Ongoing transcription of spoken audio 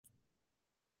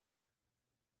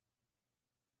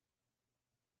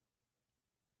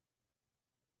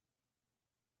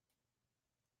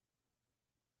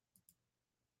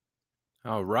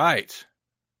All right.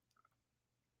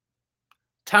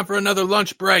 Time for another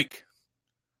lunch break.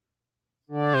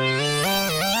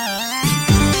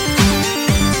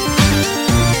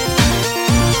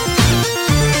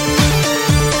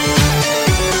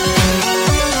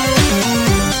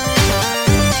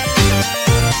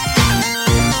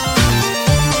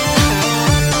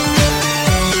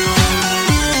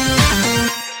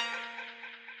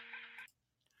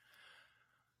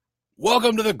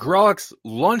 Welcome to the Grawlix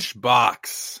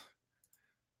Lunchbox.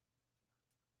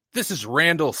 This is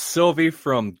Randall Sylvie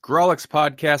from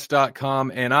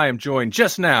GrawlixPodcast.com, and I am joined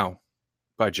just now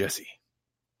by Jesse.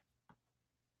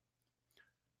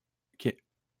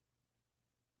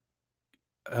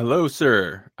 Hello,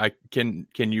 sir. Can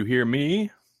you hear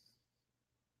me?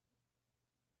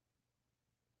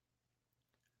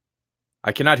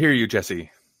 I cannot hear you,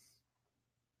 Jesse.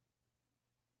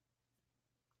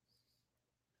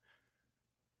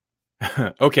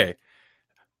 Okay.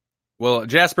 Well,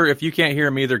 Jasper, if you can't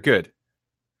hear me, they're good.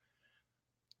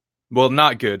 Well,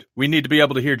 not good. We need to be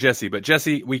able to hear Jesse, but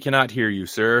Jesse, we cannot hear you,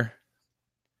 sir.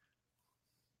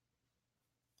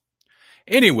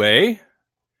 Anyway,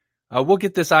 we'll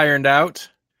get this ironed out.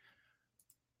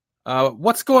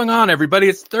 What's going on, everybody?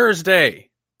 It's Thursday.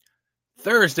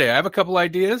 I have a couple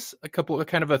ideas,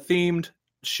 kind of a themed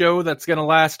show that's going to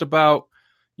last about,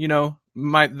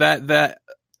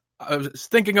 I was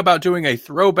thinking about doing a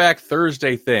Throwback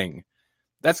Thursday thing.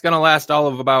 That's going to last all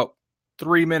of about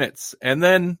 3 minutes, and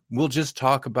then we'll just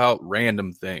talk about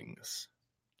random things.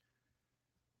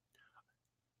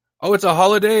 Oh, it's a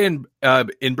holiday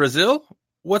in Brazil?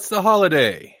 What's the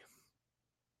holiday?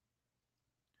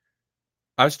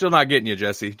 I'm still not getting you,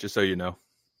 Jesse, just so you know.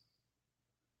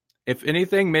 If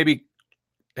anything, maybe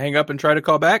hang up and try to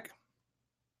call back.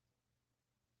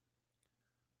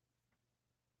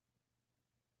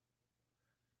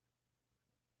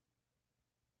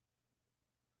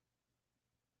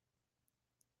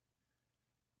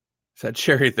 Is that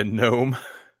Cherry the gnome?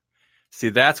 See,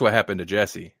 that's what happened to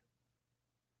Jesse.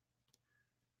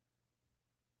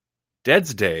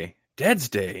 Dead's Day?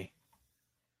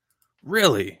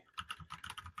 Really?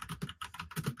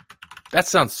 That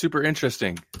sounds super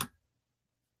interesting.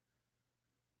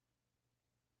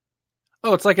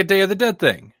 Oh, it's like a Day of the Dead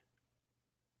thing.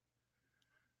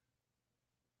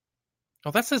 Oh,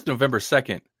 that says November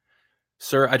 2nd.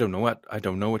 Sir, I don't know what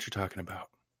you're talking about.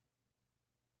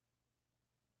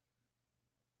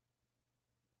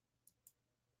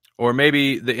 Or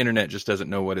maybe the internet just doesn't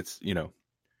know what it's,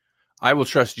 I will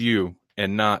trust you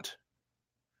and not.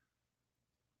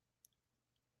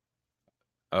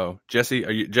 Oh,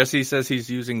 Jesse says he's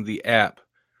using the app.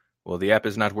 Well, the app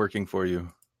is not working for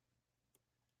you.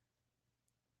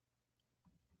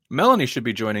 Melanie should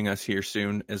be joining us here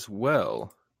soon as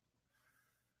well.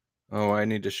 Oh, I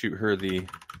need to shoot her the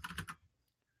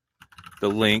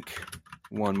link.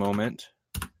 One moment.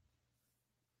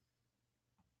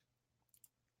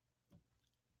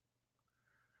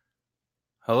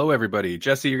 Hello, everybody.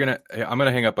 Jesse, I'm going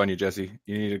to hang up on you, Jesse.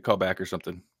 You need to call back or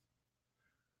something.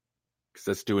 Because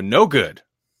that's doing no good.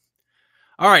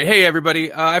 All right. Hey,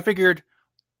 everybody. I figured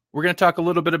we're going to talk a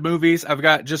little bit of movies. I've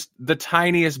got just the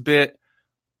tiniest bit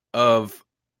of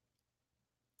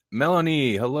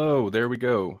Melanie. Hello. There we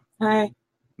go. Hi.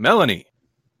 Melanie.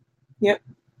 Yep.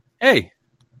 Hey.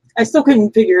 I still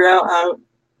couldn't figure out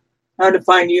how to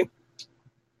find you.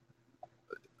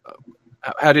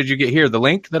 How did you get here? The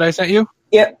link that I sent you?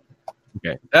 Yep.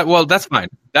 Okay. That's fine.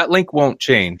 That link won't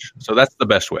change, so that's the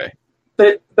best way.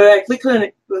 But I clicked on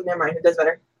it. Well, never mind. It doesn't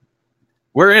matter.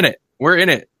 We're in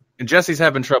it. And Jesse's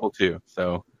having trouble too.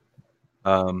 So,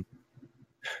 the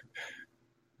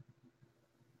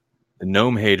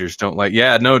gnome haters don't like.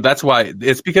 Yeah, no, that's why.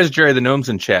 It's because Jerry the gnome's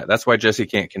in chat. That's why Jesse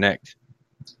can't connect.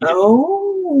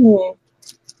 Oh.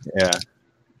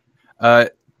 Yeah.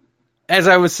 As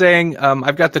I was saying,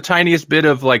 I've got the tiniest bit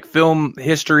of film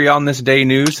history on this day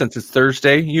news since it's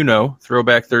Thursday,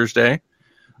 Throwback Thursday.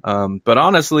 But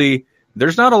honestly,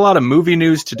 there's not a lot of movie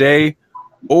news today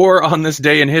or on this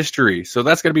day in history, so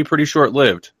that's going to be pretty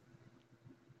short-lived.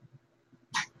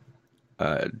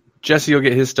 Jesse will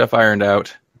get his stuff ironed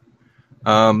out.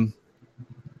 Let's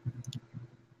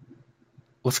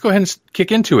go ahead and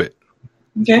kick into it.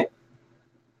 Okay.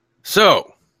 So.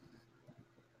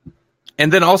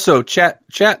 And then also, chat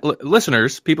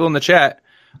listeners, people in the chat,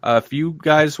 if you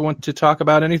guys want to talk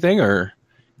about anything or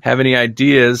have any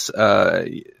ideas,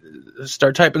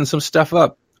 start typing some stuff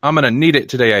up. I'm going to need it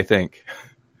today, I think.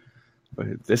 But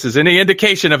if this is any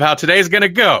indication of how today's going to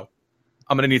go,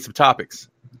 I'm going to need some topics.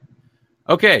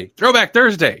 Okay, Throwback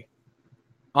Thursday.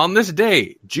 On this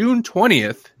day, June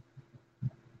 20th.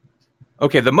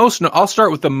 Okay, I'll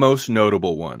start with the most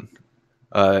notable one.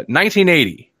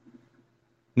 1980.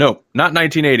 No, not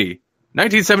 1980.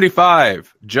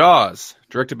 1975. Jaws,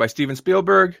 directed by Steven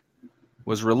Spielberg,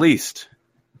 was released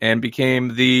and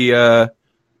became the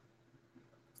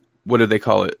what do they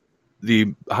call it?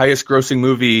 The highest grossing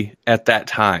movie at that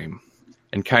time,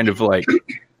 and kind of like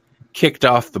kicked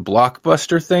off the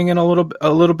blockbuster thing in a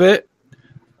little bit.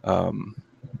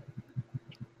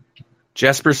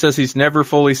 Jasper says he's never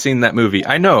fully seen that movie.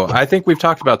 I know. I think we've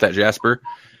talked about that, Jasper.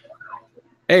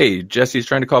 Hey, Jesse's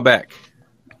trying to call back.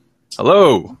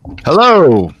 Hello.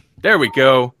 Hello. There we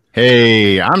go.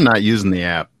 Hey, I'm not using the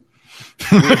app.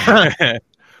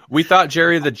 We thought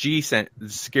Jerry the G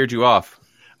scared you off.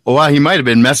 Well, he might have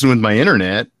been messing with my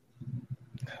internet.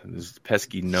 Those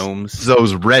pesky gnomes.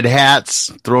 Those red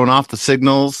hats throwing off the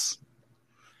signals.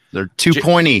 They're too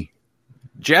pointy.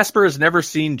 Jasper has never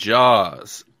seen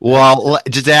Jaws. Well,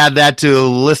 just add that to a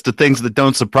list of things that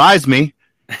don't surprise me.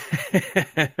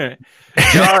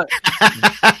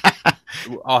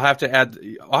 I'll have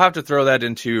to throw that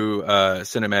into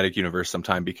cinematic universe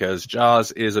sometime, because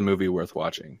Jaws is a movie worth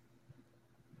watching.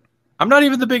 I'm not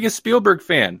even the biggest Spielberg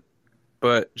fan,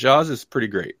 but Jaws is pretty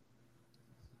great.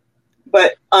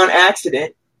 But on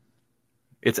accident.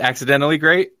 It's accidentally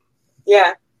great?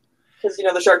 Yeah. Because,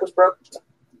 the shark was broke.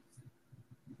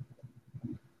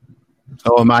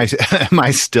 Oh, am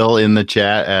I still in the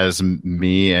chat as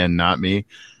me and not me?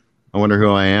 I wonder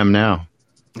who I am now.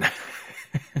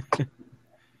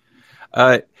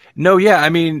 No, yeah. I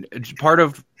mean, part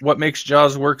of what makes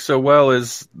Jaws work so well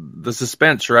is the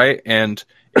suspense, right? And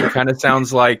it kind of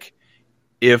sounds like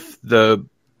if the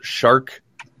shark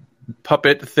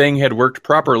puppet thing had worked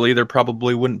properly, there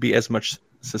probably wouldn't be as much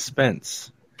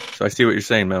suspense. So I see what you're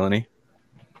saying, Melanie.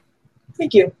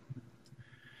 Thank you.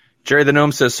 Jerry the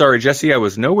Gnome says, sorry, Jesse, I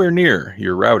was nowhere near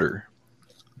your router.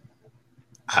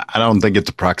 I don't think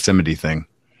it's a proximity thing.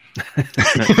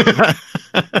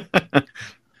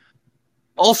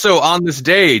 Also on this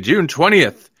day, June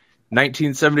 20th,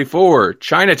 1974,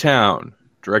 Chinatown,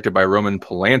 directed by Roman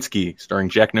Polanski, starring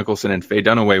Jack Nicholson and Faye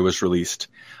Dunaway, was released.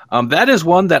 That is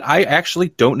one that I actually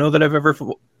don't know that I've ever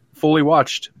fully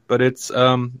watched, but it's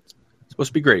supposed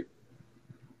to be great.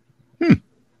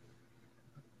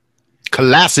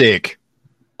 Classic.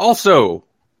 Also,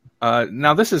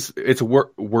 now it's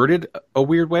worded a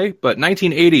weird way, but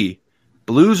 1980,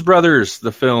 Blues Brothers,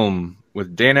 the film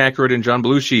with Dan Aykroyd and John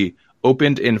Belushi,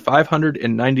 opened in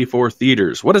 594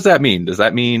 theaters. What does that mean? Does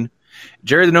that mean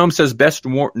Jerry the Gnome says best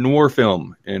noir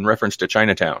film in reference to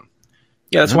Chinatown?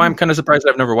 Yeah, that's why I'm kind of surprised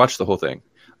I've never watched the whole thing.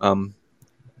 But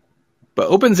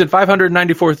opens in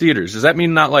 594 theaters. Does that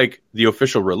mean not like the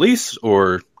official release,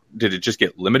 or did it just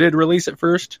get limited release at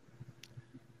first?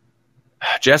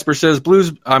 Jasper says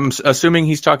Blues. I'm assuming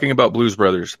he's talking about Blues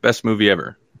Brothers, best movie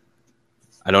ever.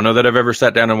 I don't know that I've ever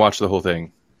sat down and watched the whole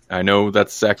thing. I know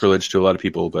that's sacrilege to a lot of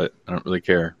people, but I don't really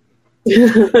care.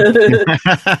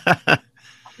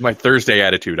 My Thursday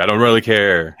attitude. I don't really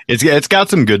care. It's got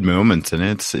some good moments, and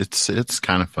it's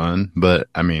kind of fun. But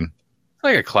I mean, it's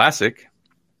like a classic.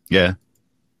 Yeah.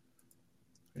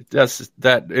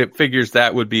 It figures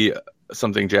that would be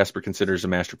something Jasper considers a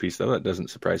masterpiece, though. That doesn't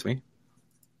surprise me.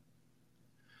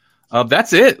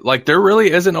 That's it. Like, there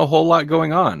really isn't a whole lot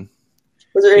going on.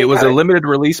 It was a limited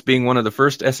release, being one of the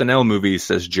first SNL movies,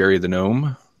 says Jerry the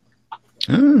Gnome.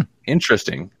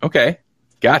 Interesting. Okay.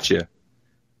 Gotcha.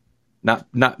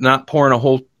 Not pouring a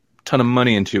whole ton of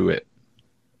money into it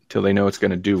till they know it's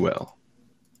going to do well.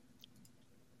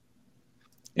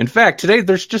 In fact, today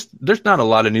there's not a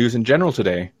lot of news in general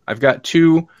today. I've got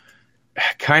two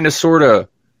kind of sort of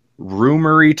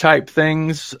rumory type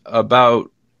things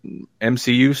about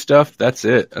MCU stuff. That's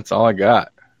it. That's all I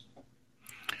got.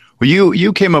 Well,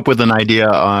 you came up with an idea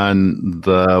on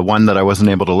the one that I wasn't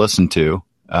able to listen to.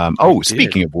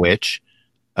 Speaking of which,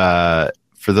 for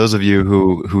those of you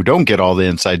who don't get all the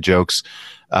inside jokes,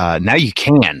 now you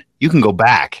can. You can go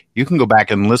back. You can go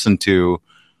back and listen to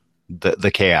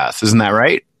the chaos. Isn't that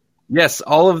right? Yes,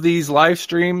 all of these live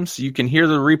streams, you can hear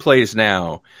the replays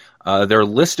now. They're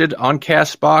listed on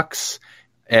Castbox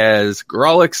as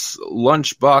Grawlix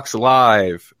Lunchbox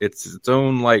Live. It's its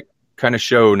own kind of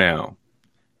show now.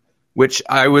 Which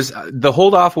the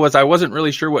holdoff was I wasn't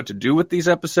really sure what to do with these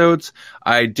episodes.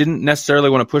 I didn't necessarily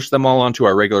want to push them all onto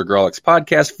our regular Grawlix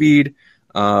podcast feed,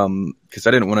 because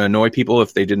I didn't want to annoy people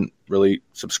if they didn't really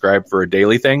subscribe for a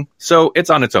daily thing. So it's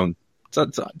on its own.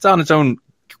 It's on its own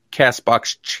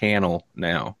Castbox channel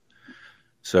now.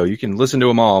 So you can listen to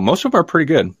them all. Most of them are pretty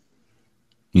good.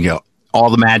 You go. All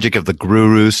the magic of the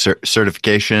Guru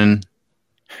certification,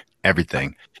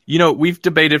 everything. We've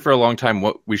debated for a long time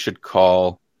what we should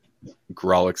call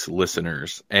Grawlix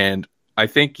listeners, and I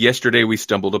think yesterday we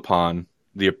stumbled upon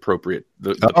the proper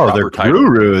they're title.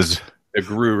 gurus. The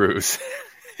gurus.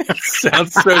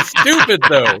 Sounds so stupid,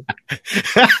 though.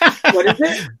 What is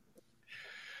it?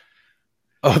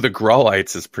 Oh, the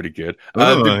Grawlites is pretty good.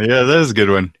 Yeah, that is a good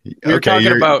one. We were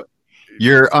talking about...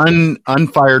 You're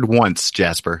unfired once,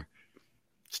 Jasper.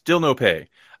 Still no pay.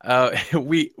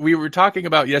 We were talking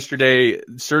about yesterday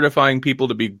certifying people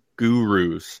to be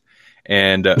gurus.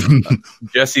 And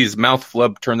Jesse's mouth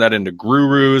flub turned that into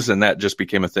gurus, and that just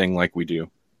became a thing like we do.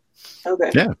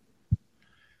 Okay. Yeah.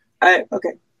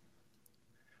 Okay.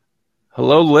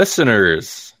 Hello,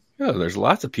 listeners. Oh, there's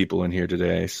lots of people in here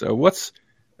today. So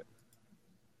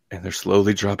and they're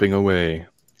slowly dropping away.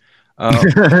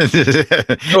 As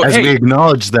we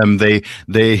acknowledge them, they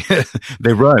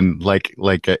run like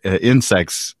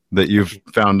insects that you've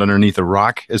found underneath a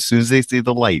rock. As soon as they see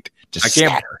the light, just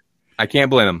scatter. I can't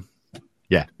blame them.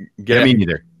 Yeah, me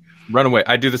neither. Run away.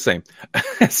 I do the same.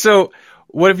 So,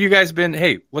 what have you guys been?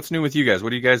 Hey, what's new with you guys?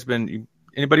 What have you guys been?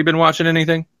 Anybody been watching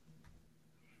anything?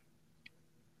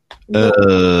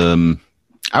 I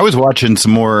was watching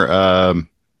some more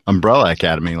Umbrella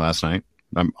Academy last night.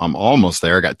 I'm almost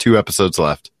there. I got 2 episodes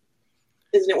left.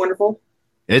 Isn't it wonderful?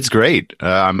 It's great.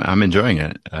 I'm enjoying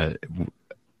it.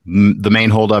 The main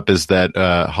holdup is that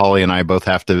Holly and I both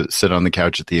have to sit on the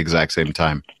couch at the exact same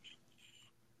time.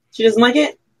 She doesn't like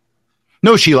it?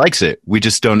 No, she likes it. We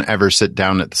just don't ever sit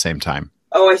down at the same time.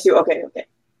 Oh, I see. Okay.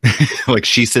 Like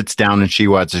she sits down and she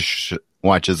watches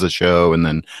a show, and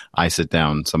then I sit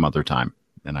down some other time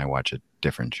and I watch a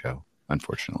different show,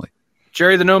 unfortunately.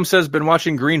 Jerry the Gnome says, been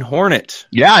watching Green Hornet.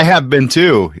 Yeah, I have been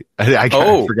too. I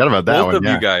forgot about that one. Both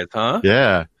of you guys, huh?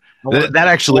 Yeah. That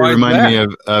actually reminded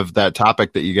me of that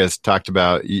topic that you guys talked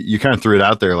about. You kind of threw it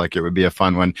out there like it would be a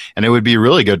fun one, and it would be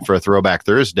really good for a Throwback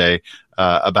Thursday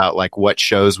about like what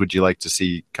shows would you like to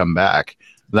see come back.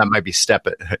 That might be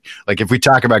like if we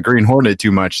talk about Green Hornet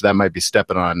too much, that might be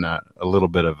stepping on a little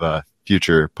bit of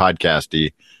future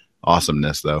podcasty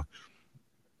awesomeness, though.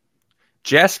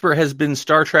 Jasper has been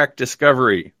Star Trek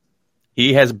Discovery.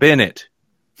 He has been it.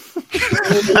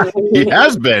 He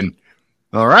has been.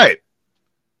 All right.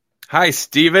 Hi,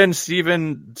 Steven.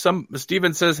 Steven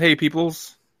says, hey,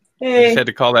 peoples. Hey. I just had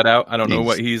to call that out. I don't know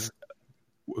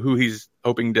who he's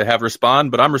hoping to have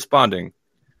respond, but I'm responding.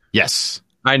 Yes.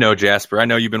 I know, Jasper. I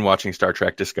know you've been watching Star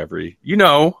Trek Discovery. You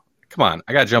know. Come on.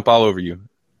 I got to jump all over you.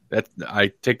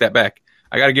 I take that back.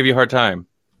 I got to give you a hard time.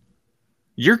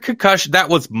 Your concussion, that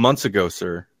was months ago,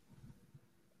 sir.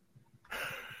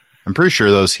 I'm pretty sure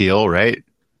those heal, right?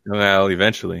 Well,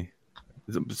 eventually.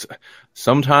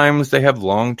 Sometimes they have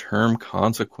long-term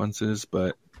consequences,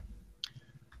 but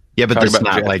yeah, but that's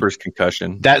not Jasper's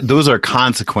concussion. Those are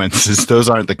consequences. Those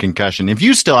aren't the concussion. If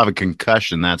you still have a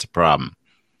concussion, that's a problem.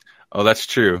 Oh, that's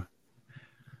true.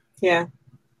 Yeah.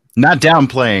 Not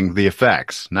downplaying the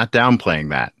effects. Not downplaying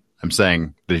that. I'm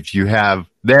saying that if you have,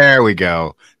 there we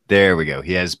go.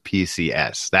 He has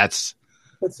PCS.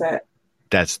 What's that?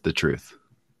 That's the truth.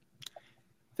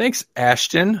 Thanks,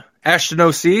 Ashton. Ashton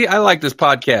OC, I like this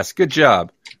podcast. Good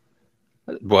job.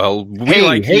 Well, we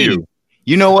like you.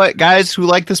 You know what, guys who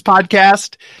like this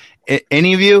podcast?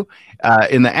 Any of you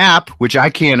in the app, which I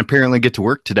can't apparently get to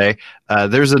work today,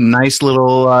 there's a nice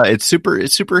little, it's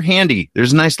super handy.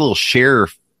 There's a nice little share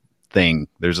thing.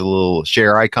 There's a little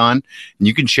share icon, and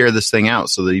you can share this thing out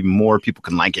so that even more people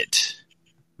can like it,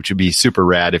 which would be super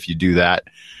rad if you do that.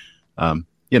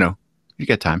 You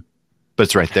got time, but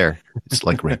it's right there. It's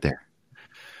like right there.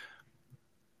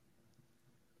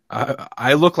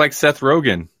 I look like Seth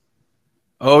Rogen.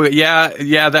 Oh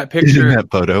yeah, that picture, that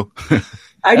photo.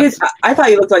 I thought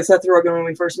you looked like Seth Rogen when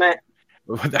we first met.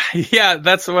 Yeah,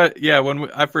 that's what. Yeah, when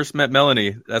I first met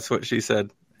Melanie, that's what she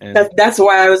said. And that's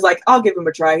why I was like, I'll give him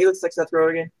a try. He looks like Seth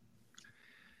Rogen.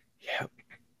 Yeah.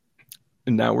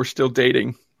 And now we're still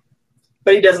dating.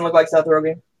 But he doesn't look like Seth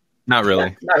Rogen. Not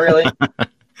really. Not really.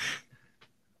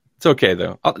 It's okay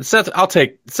though. I'll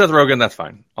take Seth Rogen. That's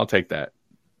fine. I'll take that.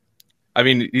 I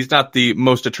mean, he's not the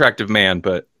most attractive man,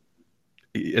 but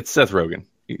it's Seth Rogen.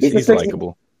 He's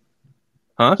likable.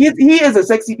 Huh? He is a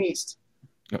sexy beast.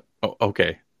 Oh,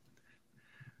 okay.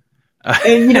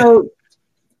 And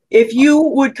if you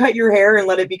would cut your hair and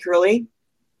let it be curly,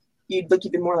 you'd look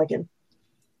even more like him.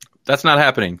 That's not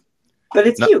happening. But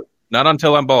it's cute. Not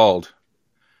until I'm bald.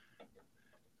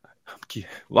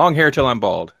 Long hair till I'm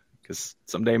bald, because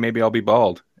someday maybe I'll be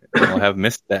bald and I'll have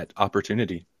missed that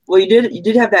opportunity. Well, you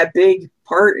did have that big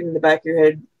part in the back of your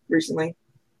head recently.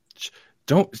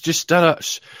 Don't just stop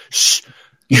it.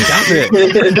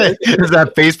 It's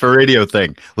that face for radio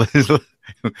thing.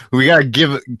 We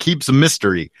gotta keep some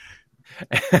mystery.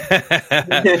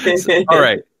 All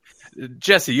right.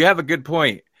 Jesse, you have a good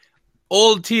point.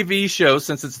 Old TV shows,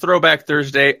 since it's Throwback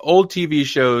Thursday, old TV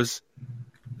shows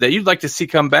that you'd like to see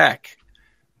come back.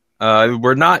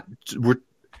 We're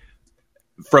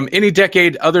from any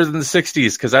decade other than the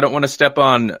 60s, because I don't want to step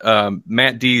on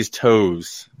Matt D's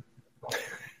toes.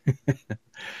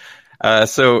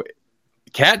 So,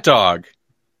 Cat Dog.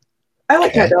 I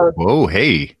like Cat Dog. Whoa,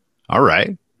 hey. All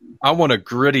right. I want a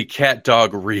gritty Cat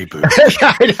Dog reboot.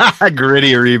 A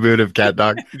gritty reboot of Cat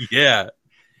Dog. Yeah.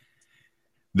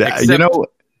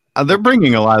 They're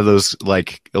bringing a lot of those,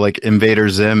 like Invader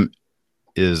Zim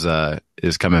is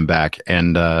coming back,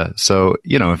 and so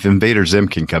if Invader Zim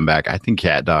can come back, I think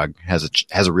Cat Dog has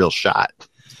a real shot.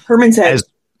 Herman's Head,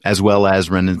 as well as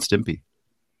Ren and Stimpy.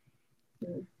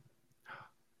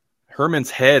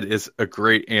 Herman's Head is a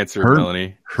great answer,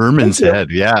 Melanie. Herman's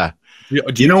Head, yeah.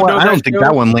 Do you know what? I don't think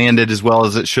that one landed as well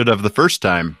as it should have the first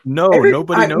time. No,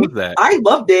 nobody knows that. I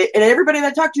loved it, and everybody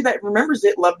that I talked to that remembers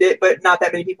it loved it, but not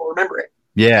that many people remember it.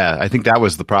 Yeah, I think that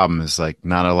was the problem. Is like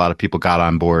not a lot of people got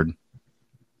on board.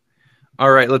 All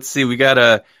right, let's see. We got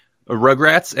a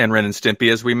Rugrats and Ren and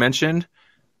Stimpy, as we mentioned.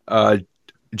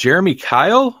 Jeremy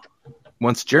Kyle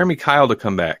wants Jeremy Kyle to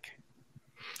come back.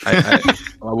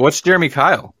 What's Jeremy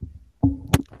Kyle?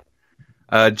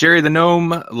 Jerry the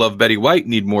Gnome, love Betty White,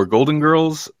 need more Golden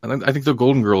Girls. I think the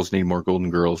Golden Girls need more Golden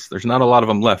Girls. There's not a lot of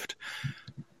them left.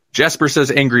 Jasper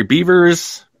says Angry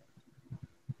Beavers.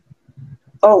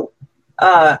 Oh,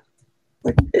 what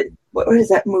is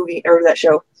that movie or that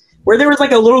show where there was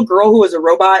like a little girl who was a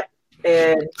robot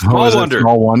and Small Wonder.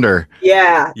 Small Wonder.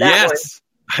 Yeah, yes,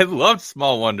 one. I loved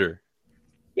Small Wonder.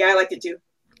 Yeah, I liked it too.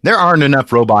 There aren't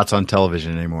enough robots on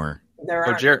television anymore. There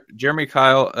are. Jeremy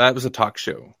Kyle, that was a talk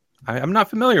show. I'm not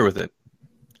familiar with it.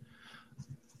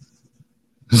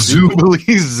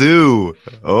 Zoobly Zoo.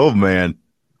 Oh, man.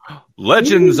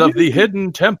 Legends of the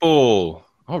Hidden Temple.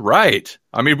 All right.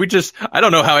 I mean, I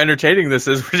don't know how entertaining this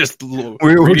is. We just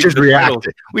react.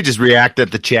 We just react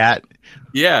at the chat.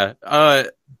 Yeah.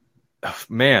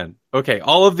 Man. Okay.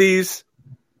 All of these,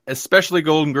 especially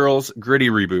Golden Girls, gritty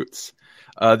reboots.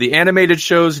 The animated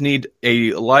shows need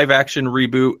a live action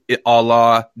reboot a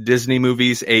la Disney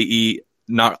movies, AE,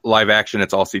 not live action.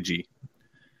 It's all CG.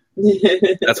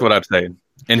 That's what I'm saying.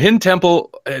 And Hidden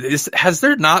Temple, has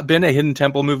there not been a Hidden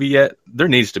Temple movie yet? There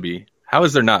needs to be. How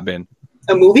has there not been?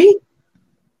 A movie?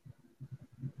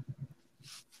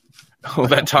 Oh,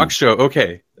 that talk show.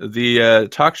 Okay. The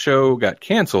talk show got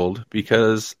canceled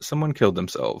because someone killed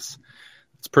themselves.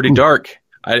 It's pretty dark.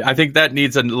 I think that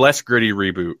needs a less gritty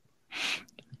reboot.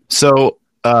 So,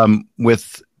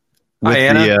 with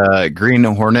the Green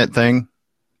Hornet thing,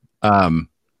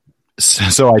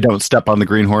 so I don't step on the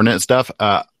Green Hornet stuff,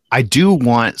 I do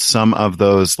want some of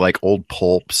those like old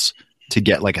pulps to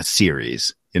get like a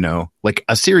series, like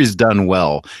a series done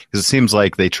well, because it seems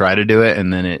like they try to do it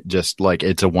and then it just like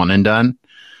it's a one and done.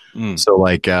 So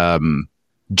like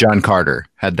John Carter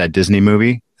had that Disney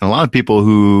movie, and a lot of people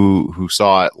who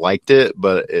saw it liked it,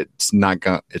 but it's not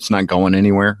going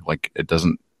anywhere. Like it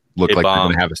doesn't look like they're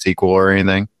going to have a sequel or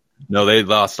anything. No, they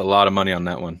lost a lot of money on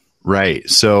that one. Right.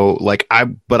 So like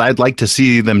I'd like to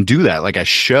see them do that, like a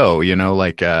show,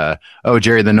 like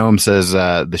Jerry the Gnome says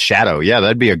The Shadow. Yeah,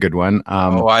 that'd be a good one.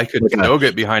 I could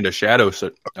get behind a Shadow.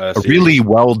 A really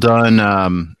well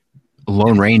done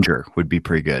Lone Ranger would be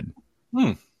pretty good.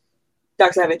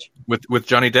 Doc Savage with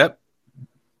Johnny Depp.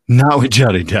 Not with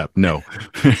Johnny Depp. No,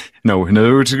 no. In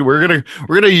other words, we're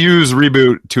gonna use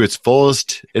reboot to its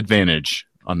fullest advantage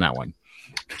on that one.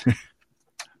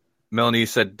 Melanie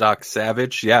said Doc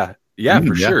Savage. Yeah,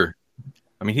 for sure.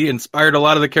 I mean, he inspired a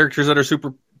lot of the characters that are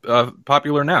super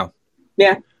popular now.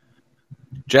 Yeah.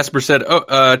 Jasper said,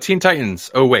 Teen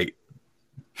Titans. Oh, wait.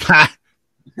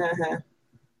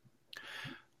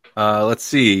 Let's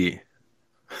see.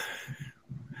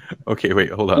 Okay, wait,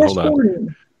 hold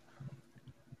on.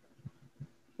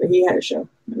 But he had a show.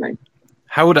 Never mind.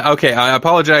 I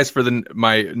apologize for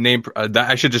my name.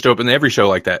 I should just open every show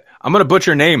like that. I'm going to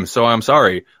butcher names, so I'm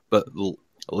sorry. But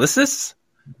Ulysses?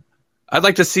 I'd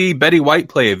like to see Betty White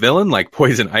play a villain like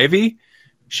Poison Ivy.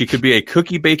 She could be a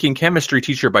cookie baking chemistry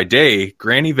teacher by day,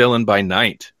 granny villain by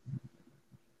night.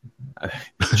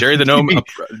 Jerry the Gnome,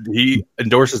 he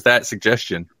endorses that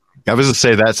suggestion. I was going to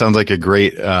say that sounds like a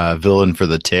great villain for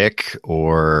the Tick,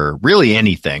 or really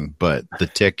anything, but the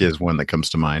Tick is one that comes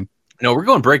to mind. No, we're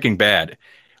going Breaking Bad.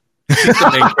 She's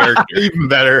the main character. Even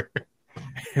better.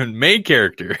 Main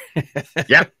character.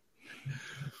 Yep.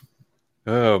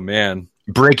 Oh, man.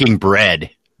 Breaking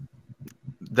Bread.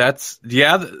 That's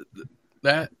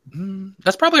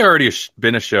probably already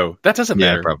been a show. That doesn't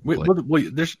matter.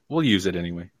 Probably. We'll use it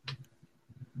anyway.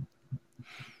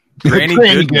 Granny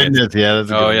Granny Goodness. Goodness. Yeah, that's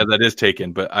a good one. Yeah, that is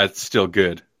taken, but it's still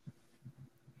good.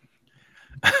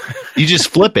 You just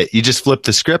flip it. You just flip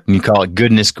the script and you call it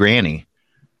Goodness Granny.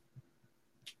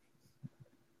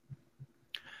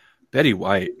 Betty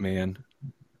White, man.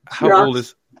 How Rocks. old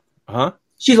is... Huh?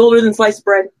 She's older than sliced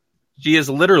bread. She is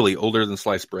literally older than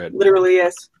sliced bread. Literally,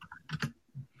 yes.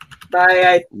 By,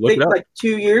 I Look it think, up. like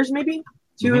 2 years, maybe?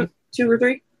 Two or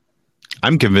three?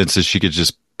 I'm convinced that she could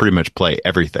just pretty much play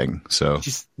everything. So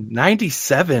She's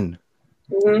 97.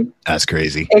 Mm-hmm. that's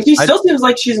crazy. And she still seems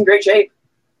like she's in great shape.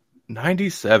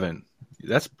 97.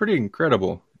 That's pretty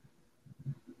incredible.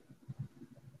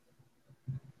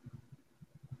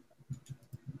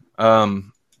 Wow.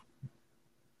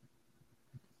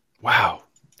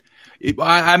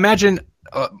 I imagine,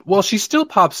 well, she still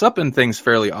pops up in things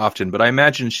fairly often, but I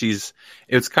imagine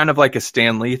it's kind of like a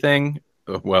Stan Lee thing.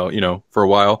 Well, for a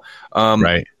while.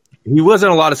 Right. He was in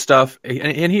a lot of stuff,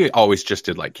 and he always just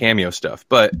did like cameo stuff.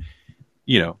 But,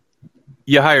 you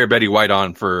hire Betty White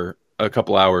on for a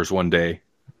couple hours one day.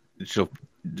 She'll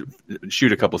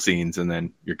shoot a couple scenes, and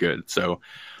then you're good. So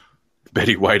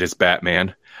Betty White is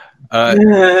Batman.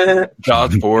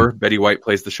 Jaws 4, Betty White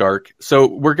plays the shark. So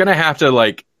we're going to have to,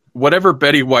 like, whatever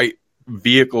Betty White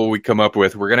vehicle we come up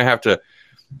with, there's going to have to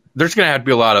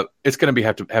be a lot of, it's going to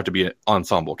have to be an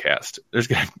ensemble cast. There's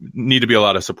going to need to be a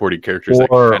lot of supporting characters.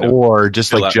 Or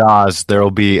just like Jaws, there will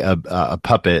be a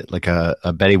puppet, like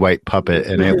a Betty White puppet,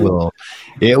 and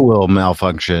it will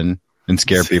malfunction and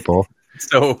scare people.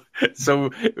 So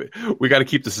we got to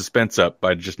keep the suspense up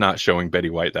by just not showing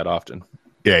Betty White that often.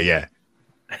 Yeah.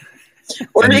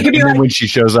 Or it could be like, when she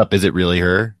shows up, is it really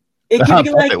her? it could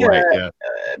be like White,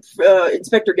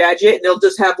 Inspector Gadget, and they'll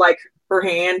just have like her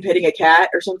hand petting a cat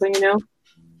or something,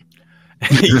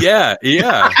 Yeah.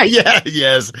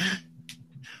 Yes.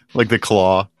 Like the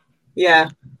claw. Yeah.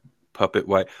 Puppet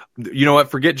White. You know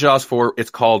what? Forget Jaws 4. It's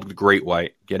called Great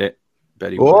White. Get it?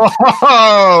 Betty White.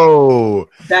 Whoa!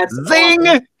 That's Zing!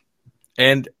 awesome.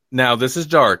 And now this is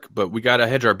dark, but we got to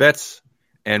hedge our bets,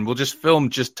 and we'll just film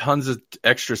just tons of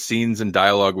extra scenes and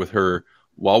dialogue with her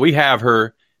while we have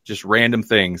her, just random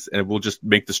things, and we'll just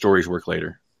make the stories work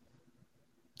later.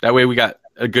 That way we got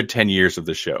a good 10 years of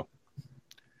this show.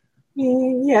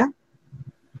 Yeah.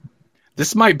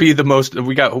 This might be the most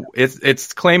we got.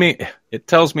 It's claiming, it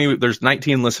tells me there's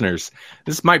 19 listeners.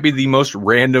 This might be the most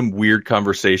random, weird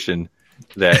conversation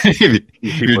that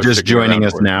you're just joining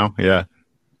us now. Yeah.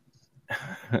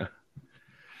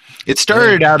 It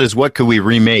started out as what could we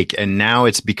remake, and now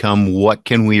it's become what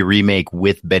can we remake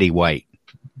with Betty White.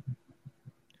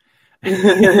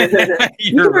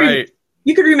 You're right.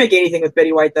 You could remake anything with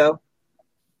Betty White, though.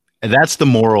 And that's the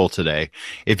moral today.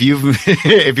 If you're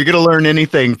going to learn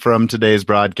anything from today's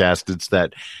broadcast, it's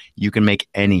that you can make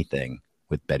anything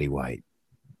with Betty White.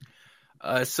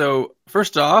 So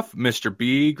first off, Mr.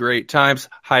 B, great times.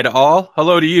 Hi to all.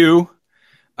 Hello to you.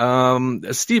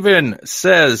 Steven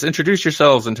says, introduce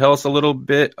yourselves and tell us a little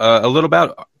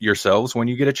about yourselves when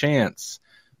you get a chance.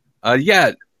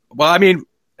 Yeah. Well, I mean,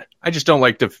 I just don't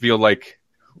like to feel like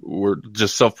we're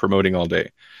just self-promoting all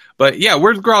day. But yeah,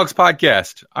 we're the Grawlix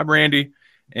Podcast. I'm Randy,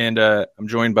 and I'm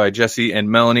joined by Jesse and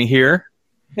Melanie here.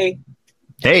 Hey.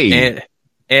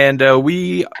 And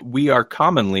we are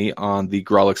commonly on the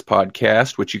Grawlix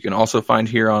Podcast, which you can also find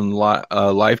here on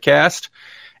Livecast.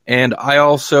 And I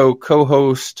also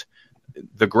co-host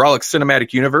the Grawlix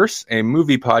Cinematic Universe, a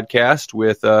movie podcast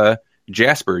with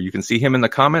Jasper. You can see him in the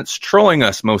comments trolling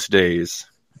us most days.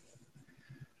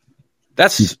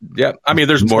 Yeah. I mean,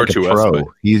 there's more to us. But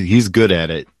he's good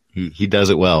at it. He does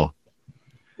it well.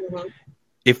 Mm-hmm.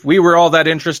 If we were all that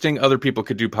interesting, other people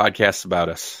could do podcasts about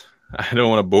us. I don't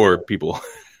want to bore people.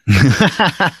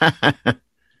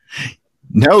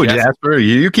 No, yes. Jasper,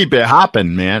 you keep it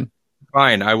hopping, man.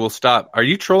 Fine, I will stop. Are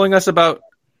you trolling us about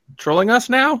trolling us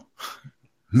now?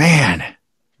 Man,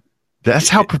 that's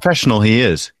how professional he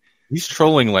is. He's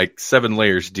trolling like 7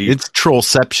 layers deep. It's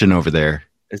trollception over there.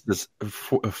 It's this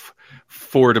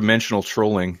four-dimensional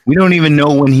trolling. We don't even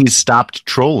know when he's stopped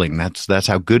trolling. That's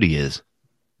how good he is.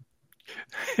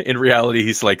 In reality,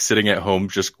 he's like sitting at home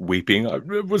just weeping. I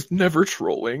was never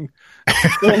trolling.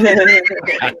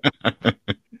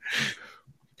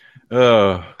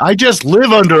 I just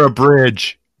live under a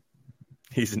bridge.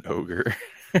 He's an ogre.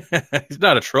 He's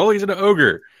not a troll. He's an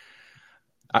ogre.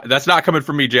 That's not coming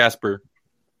from me, Jasper.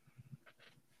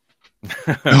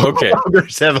 Okay.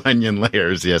 Ogres have onion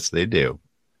layers. Yes, they do.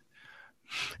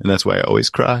 And that's why I always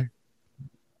cry.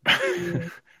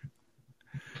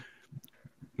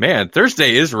 Man,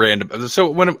 Thursday is random. So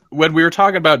when we were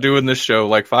talking about doing this show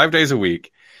like 5 days a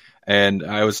week, And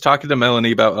I was talking to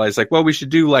Melanie about, I was like, well, we should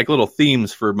do like little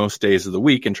themes for most days of the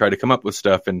week and try to come up with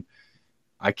stuff. And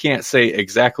I can't say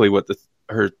exactly what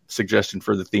her suggestion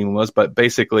for the theme was, but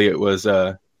basically it was,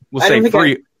 we'll say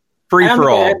free for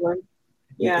all.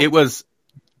 Yeah. It was,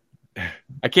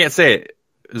 I can't say it.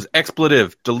 It was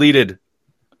expletive, deleted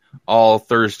all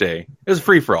Thursday. It was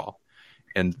free for all.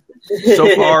 And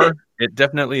so far, it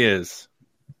definitely is.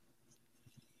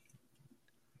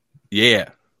 Yeah.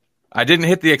 I didn't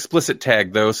hit the explicit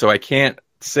tag, though, so I can't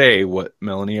say what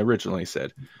Melanie originally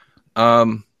said.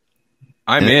 I'm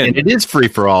in. And it is free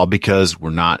for all because we're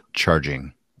not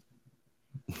charging.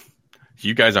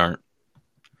 You guys aren't.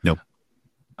 Nope.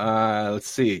 Let's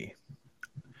see.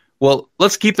 Well,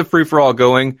 let's keep the free for all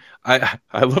going. I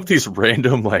love these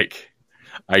random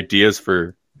ideas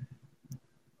for.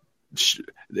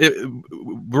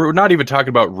 We're not even talking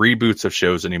about reboots of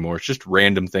shows anymore. It's just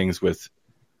random things with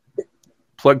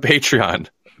plug Patreon.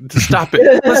 Stop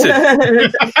it.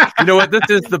 Listen, you know what? This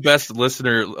is the best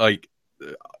listener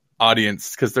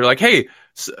audience because they're like, hey,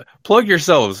 plug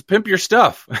yourselves, pimp your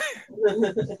stuff.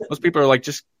 Most people are like,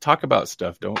 just talk about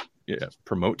stuff. Don't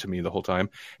promote to me the whole time.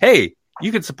 Hey,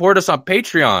 you can support us on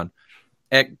Patreon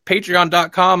at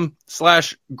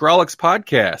patreon.com/Grawlix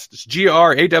podcast. It's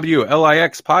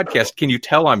GRAWLIX podcast. Can you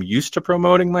tell I'm used to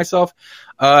promoting myself?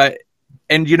 And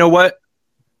you know what?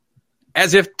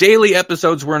 As if daily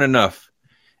episodes weren't enough.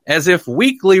 As if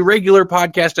weekly regular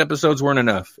podcast episodes weren't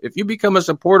enough. If you become a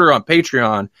supporter on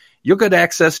Patreon, you'll get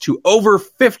access to over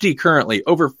 50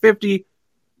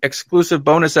 exclusive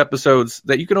bonus episodes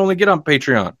that you can only get on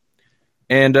Patreon.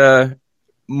 And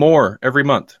more every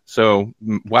month. So,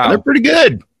 wow. They're pretty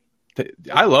good.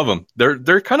 I love them.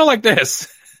 They're kind of like this.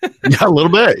 Yeah, a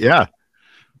little bit. Yeah.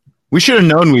 We should have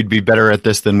known we'd be better at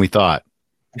this than we thought.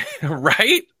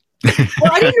 Right?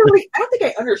 Well, I don't think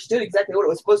I understood exactly what it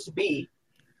was supposed to be.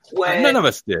 None of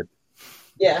us did.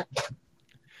 Yeah.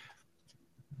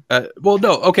 Well,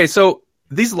 no. Okay, so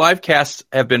these live casts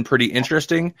have been pretty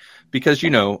interesting because,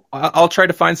 I'll try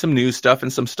to find some news stuff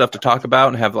and some stuff to talk about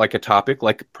and have a topic,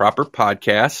 like a proper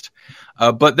podcast.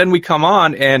 But then we come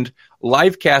on and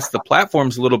live cast, the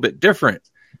platform's a little bit different.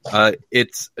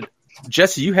 It's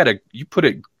Jesse, you had a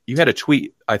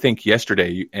tweet, I think,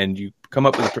 yesterday, and you come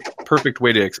up with a perfect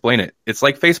way to explain it. It's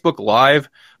like Facebook Live,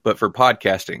 but for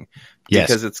podcasting. Yes.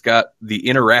 Because it's got the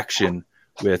interaction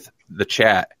with the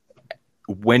chat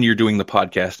when you're doing the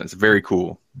podcast, and it's very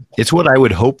cool. It's what I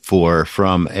would hope for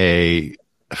from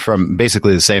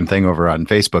basically the same thing over on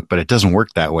Facebook, but it doesn't work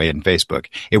that way in Facebook.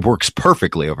 It works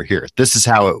perfectly over here. This is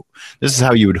how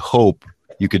you would hope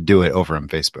you could do it over on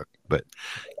Facebook. But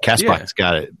Castbox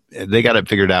got it. They got it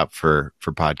figured out for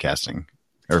podcasting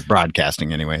or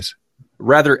broadcasting anyways.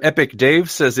 Rather Epic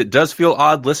Dave says it does feel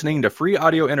odd listening to free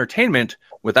audio entertainment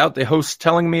without the host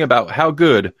telling me about how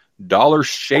good Dollar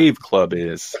Shave Club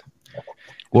is.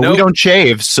 Well, we don't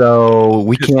shave, so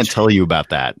we can't tell you about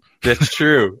that. That's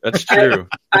true. That's true.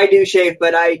 I do shave,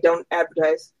 but I don't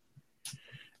advertise.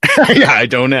 Yeah, I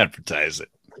don't advertise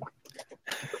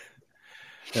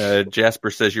it. Jasper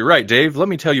says, you're right, Dave. Let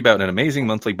me tell you about an amazing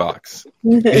monthly box.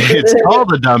 It's called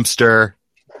the dumpster.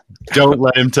 Don't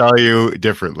let him tell you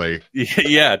differently.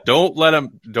 Yeah, don't let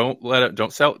him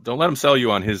sell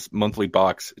you on his monthly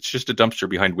box. It's just a dumpster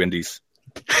behind Wendy's.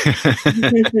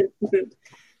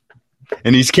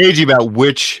 And he's cagey about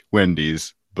which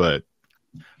Wendy's, but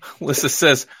Lisa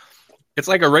says it's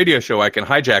like a radio show I can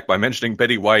hijack by mentioning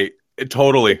Betty White.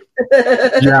 Totally.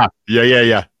 Yeah. That's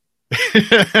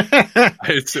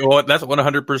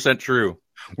 100% true.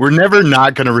 We're never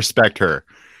not going to respect her.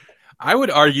 I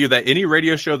would argue that any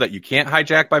radio show that you can't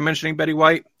hijack by mentioning Betty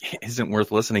White isn't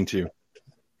worth listening to.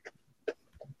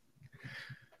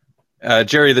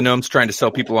 Jerry the Gnome's trying to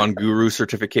sell people on Guru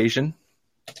certification.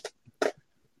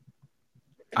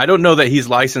 I don't know that he's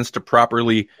licensed to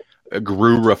properly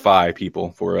Gurify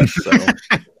people for us. So.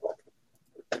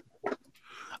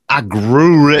 I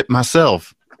grew it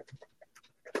myself.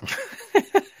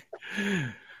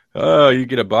 Oh, you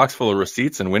get a box full of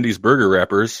receipts and Wendy's burger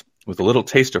wrappers with a little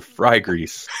taste of fry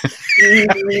grease.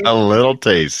 A little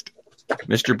taste.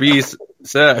 Mr. B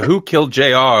said, who killed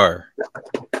JR?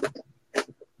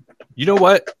 You know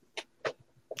what?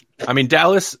 I mean,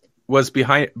 Dallas was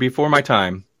before my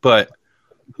time, but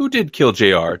who did kill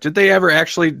JR? Did they ever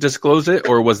actually disclose it,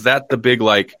 or was that the big,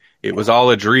 it was all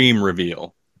a dream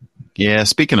reveal? Yeah,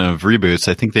 speaking of reboots,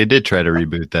 I think they did try to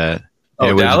reboot that.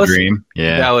 Oh, it Dallas? was a dream.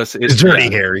 Yeah. Dallas is Dirty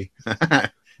Harry.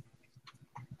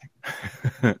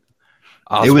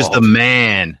 It was the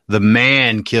man. The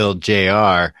man killed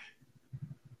JR.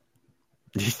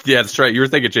 Yeah, that's right. You were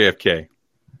thinking JFK.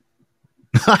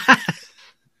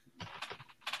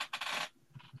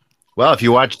 Well, if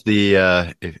you watch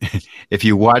the if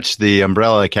you watch the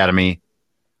Umbrella Academy,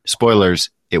 spoilers,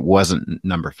 it wasn't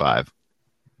number 5.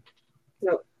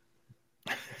 No.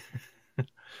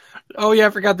 Oh yeah, I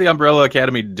forgot the Umbrella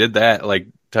Academy did that. Like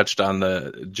touched on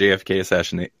the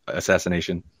JFK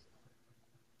assassination.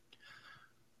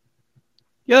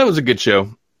 Yeah, that was a good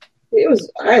show. It was.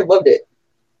 I loved it.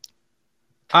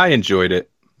 I enjoyed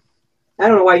it. I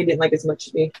don't know why you didn't like it as much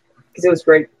as me, because it was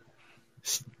great.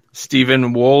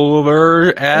 Stephen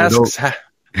Wolver asks,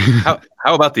 how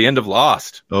about the end of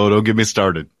Lost? Oh, don't get me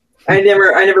started. I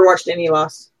never watched any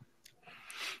Lost.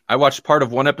 I watched part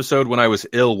of one episode when I was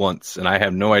ill once, and I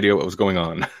have no idea what was going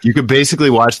on. You could basically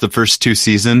watch the first 2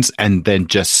 seasons and then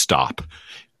just stop.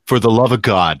 For the love of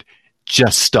God,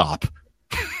 just stop.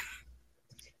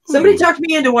 Somebody talked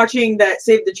me into watching that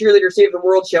Save the Cheerleader, Save the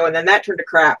World show, and then that turned to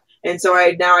crap. And so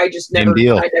I just never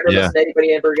listen to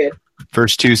anybody ever again.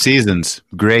 First 2 seasons,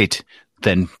 great.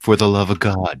 Then, for the love of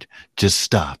God, just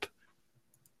stop.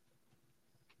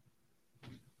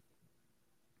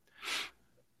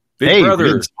 Big brother.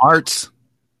 Vince Arts.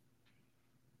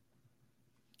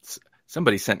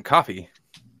 Somebody sent coffee.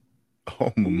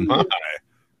 Oh my! I'm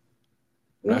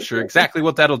not sure exactly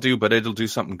what that'll do, but it'll do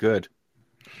something good,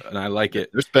 and I like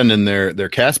it. They're spending their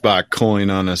Castbox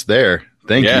coin on us there.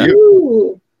 Thank you.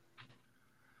 Ooh.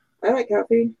 I like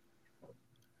coffee.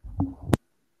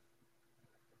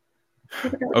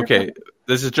 Okay,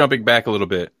 this is jumping back a little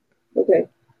bit. Okay.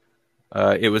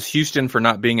 It was Houston for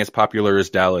not being as popular as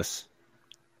Dallas.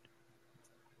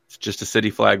 It's just a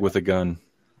city flag with a gun.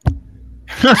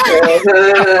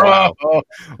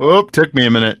 Took me a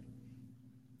minute.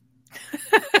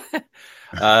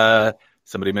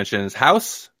 Somebody mentions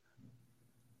House.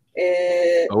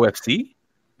 OFC.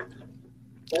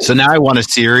 So now I want a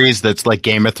series that's like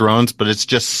Game of Thrones, but it's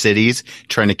just cities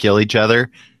trying to kill each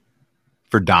other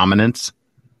for dominance.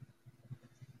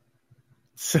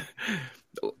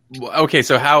 Okay,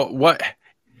 so what?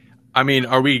 I mean,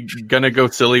 are we going to go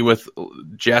silly with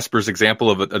Jasper's example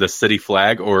of the city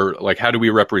flag, or like how do we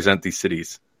represent these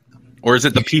cities? Or is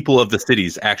it the people of the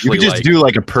cities actually? You could just do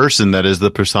like a person that is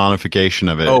the personification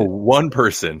of it. Oh, one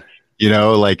person. You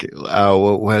know, like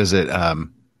what is it?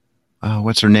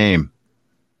 What's her name?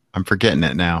 I'm forgetting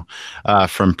it now.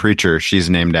 From Preacher, she's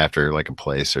named after like a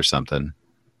place or something.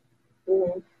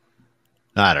 Mm-hmm.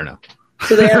 I don't know.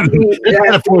 So they have to be,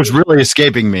 That was really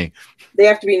escaping me. They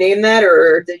have to be named that,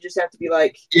 or they just have to be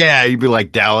like? Yeah, you'd be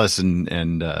like Dallas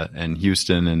and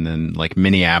Houston, and then like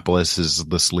Minneapolis is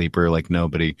the sleeper. Like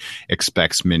nobody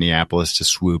expects Minneapolis to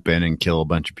swoop in and kill a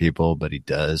bunch of people, but he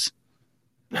does.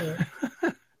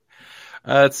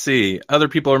 Let's see. Other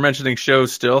people are mentioning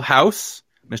shows still. House.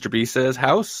 Mr. B says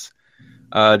House.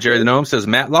 Jerry the Gnome says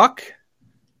Matlock.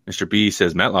 Mr. B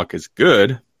says Matlock is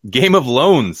good. Game of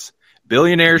Loans.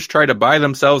 Billionaires try to buy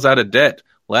themselves out of debt.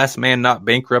 Last man not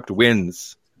bankrupt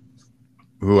wins.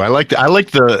 Ooh, I like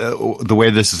the way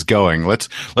this is going. Let's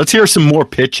hear some more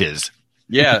pitches.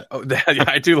 Yeah,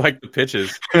 I do like the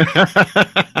pitches.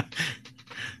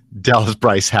 Dallas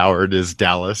Bryce Howard is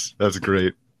Dallas. That's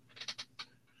great.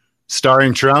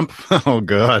 Starring Trump. Oh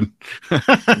God.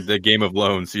 The Game of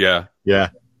Loans. Yeah. Yeah.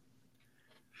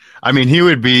 I mean, he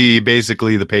would be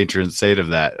basically the patron saint of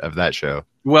that show.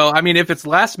 Well, I mean, if it's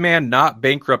last man not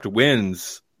bankrupt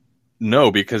wins,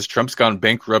 no, because Trump's gone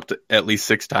bankrupt at least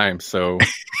 6 times. So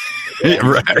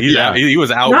right, yeah. He was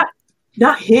out.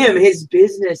 Not him, his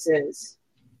businesses.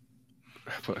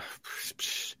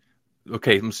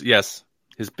 Okay, yes,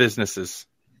 his businesses.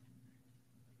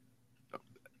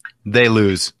 They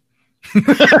lose.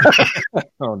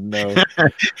 Oh, no.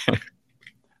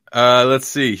 Let's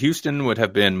see. Houston would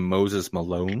have been Moses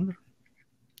Malone,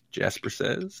 Jasper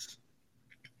says.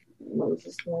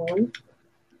 Moses Malone.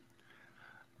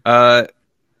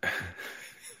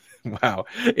 Wow.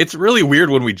 It's really weird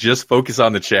when we just focus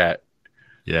on the chat.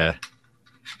 Yeah.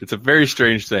 It's a very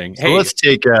strange thing. So let's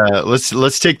take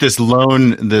this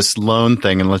loan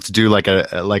thing and let's do like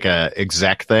a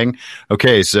exec thing.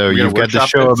 Okay, so you've got the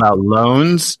show about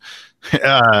loans.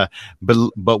 But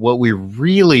what we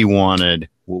really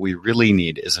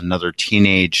need is another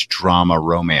teenage drama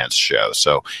romance show.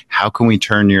 So how can we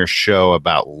turn your show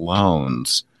about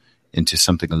loans into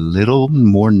something a little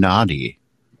more naughty?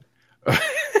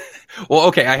 Well,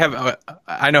 okay,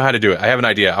 I know how to do it. I have an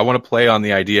idea. I want to play on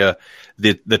the idea,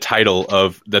 the title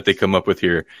of that they come up with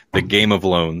here, the Game of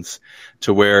Loans,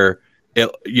 to where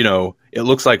it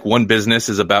looks like one business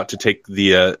is about to take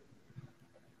the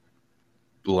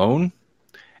loan,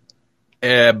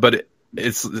 but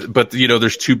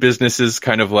there's 2 businesses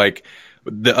kind of like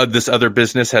this other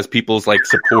business has people's like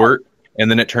support, and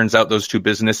then it turns out those 2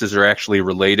 businesses are actually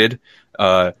related.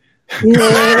 Part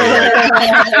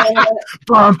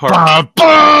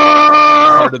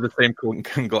of the same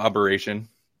conglomeration.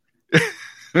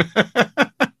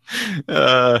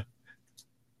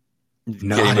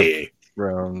 Naughty.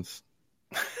 Thrones.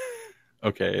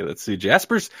 Okay, let's see.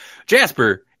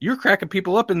 Jasper, you're cracking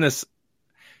people up in this.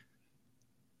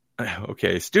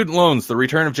 Okay, student loans, the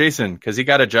return of Jason, because he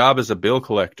got a job as a bill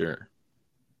collector.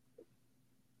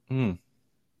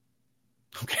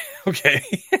 Okay.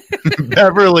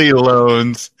 Beverly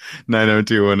Loans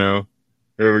 90210.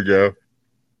 There we go.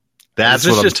 That's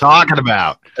what I'm talking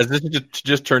about. Has this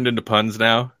just turned into puns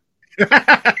now?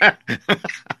 Because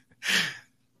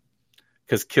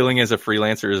killing as a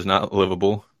freelancer is not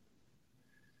livable.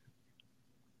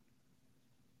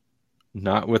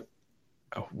 Not with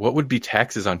what would be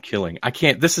taxes on killing? I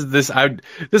can't. This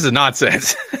is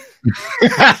nonsense.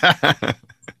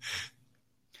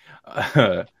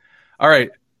 All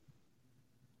right.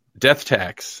 Death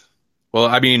tax. Well,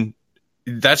 I mean,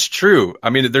 that's true. I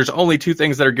mean, there's only two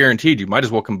things that are guaranteed. You might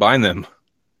as well combine them.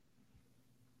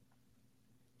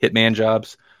 Hitman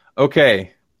jobs.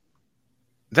 Okay.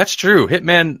 That's true.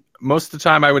 Hitman, most of the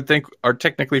time, I would think, are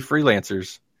technically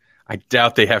freelancers. I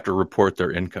doubt they have to report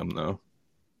their income, though.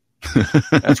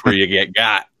 That's where you get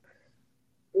got.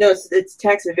 No, it's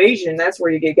tax evasion. That's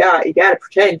where you get got. You got to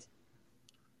pretend.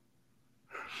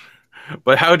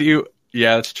 But how do you...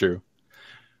 Yeah, that's true.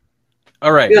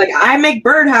 All right. You're like, I make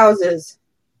birdhouses.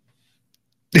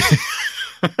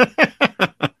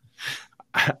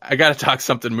 I got to talk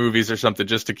something movies or something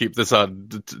just to keep this on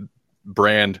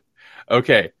brand.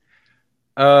 Okay.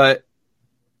 There's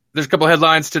a couple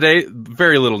headlines today.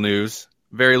 Very little news.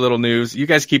 You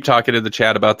guys keep talking in the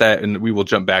chat about that, and we will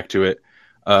jump back to it.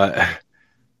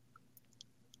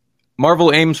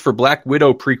 Marvel aims for Black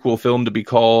Widow prequel film to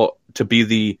be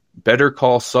the Better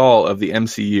Call Saul of the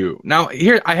MCU. Now,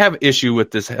 here I have issue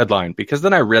with this headline because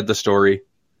then I read the story,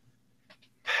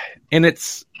 and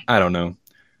I don't know.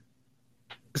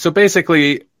 So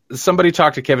basically, somebody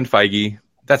talked to Kevin Feige.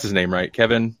 That's his name, right?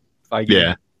 Kevin Feige?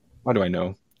 Yeah. How do I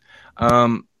know?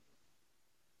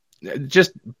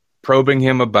 Just probing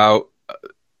him about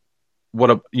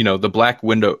the Black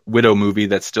Widow movie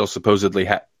that's still supposedly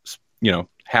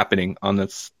happening on the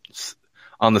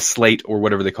slate or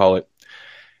whatever they call it.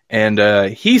 And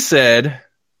he said,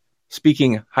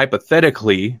 speaking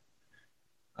hypothetically,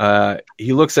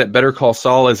 he looks at Better Call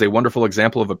Saul as a wonderful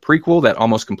example of a prequel that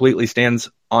almost completely stands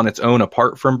on its own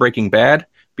apart from Breaking Bad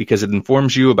because it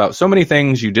informs you about so many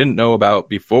things you didn't know about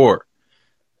before.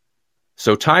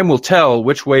 So time will tell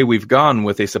which way we've gone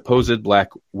with a supposed Black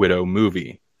Widow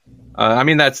movie. I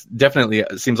mean, that's definitely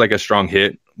seems like a strong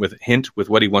hint with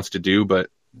what he wants to do, but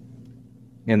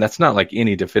that's not like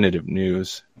any definitive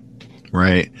news.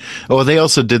 Right. Oh, they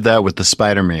also did that with the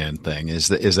Spider-Man thing. Is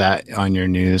that on your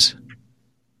news?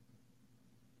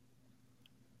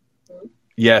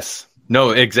 Yes. No,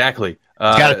 exactly. It's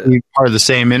got to be part of the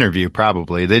same interview,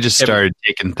 probably. They just started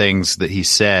taking things that he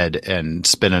said and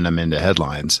spinning them into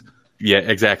headlines. Yeah,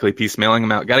 exactly. Piecemealing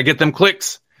them out. Got to get them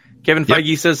clicks. Kevin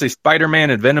Feige says a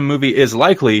Spider-Man and Venom movie is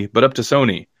likely, but up to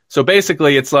Sony. So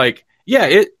basically, it's like,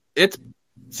 yeah, it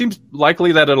seems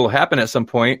likely that it'll happen at some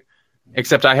point,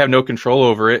 except I have no control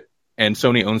over it, and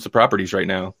Sony owns the properties right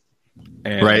now.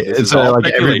 And right. It's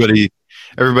like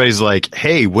everybody's like,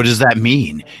 hey, what does that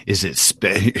mean? Is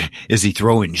he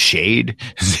throwing shade?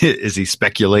 Is he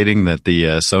speculating that the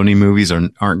Sony movies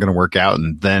aren't going to work out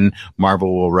and then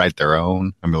Marvel will write their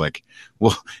own? I'm like,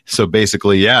 well, so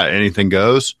basically, yeah, anything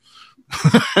goes.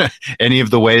 Any of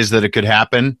the ways that it could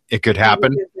happen, it could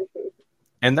happen.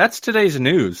 And that's today's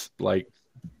news. Like,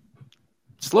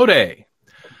 slow day.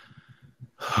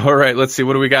 All right, let's see.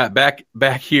 What do we got back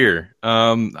here?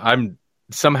 I'm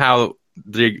somehow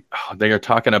they are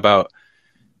talking about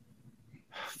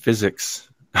physics.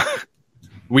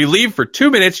 We leave for 2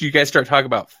 minutes. You guys start talking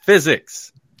about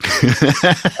physics.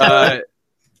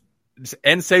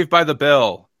 And Saved by the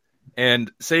Bell.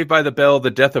 And Saved by the Bell, the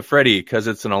death of Freddy, because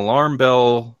it's an alarm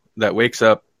bell that wakes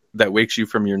you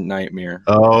from your nightmare.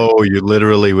 Oh, you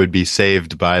literally would be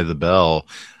saved by the bell.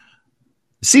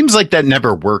 It seems like that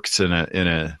never works in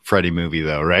a Freddy movie,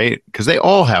 though, right? Because they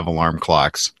all have alarm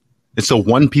clocks. It's the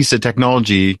one piece of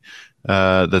technology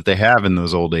that they have in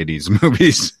those old 80s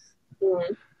movies.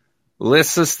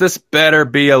 Listen, this better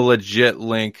be a legit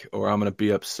link, or I'm going to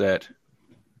be upset.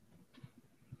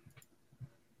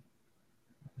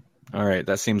 All right,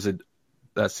 that seems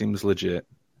legit.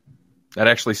 That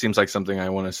actually seems like something I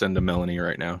want to send to Melanie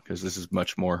right now, because this is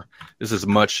much more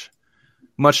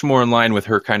in line with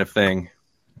her kind of thing.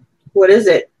 What is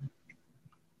it?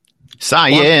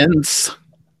 Science.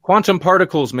 Quantum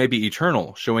particles may be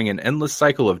eternal, showing an endless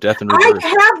cycle of death and I rebirth.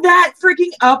 have that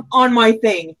freaking up on my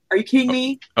thing. Are you kidding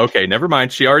me? Okay, never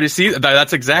mind. She already sees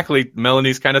that's exactly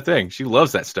Melanie's kind of thing. She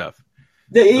loves that stuff.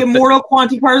 The immortal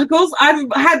quantum particles. I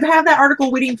have that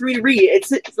article waiting for me to read.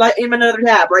 It's like in another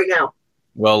tab right now.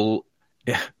 Well,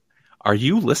 are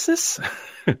you Lyssus?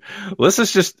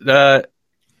 Lyssus just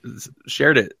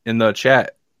shared it in the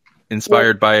chat.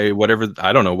 Inspired by whatever,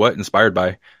 I don't know what inspired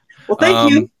by. Well,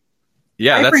 thank you.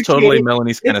 Yeah, that's totally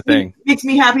Melanie's kind of thing. Makes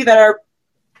me happy that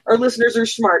our listeners are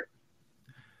smart.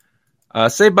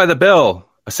 Saved by the Bell.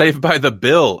 Saved by the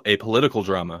Bill, a political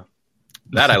drama.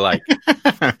 That I like.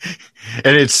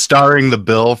 And it's starring the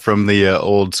Bill from the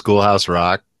old Schoolhouse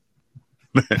Rock.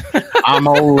 I'm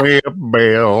only a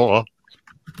Bill.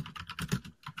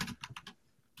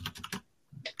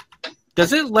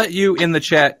 Does it let you in the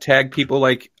chat tag people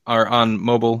like are on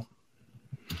mobile?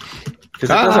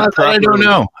 I don't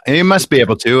know. It must be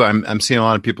able to. I'm seeing a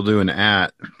lot of people doing @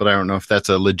 but I don't know if that's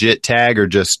a legit tag or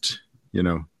just,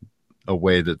 a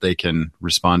way that they can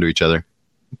respond to each other.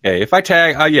 Okay, if I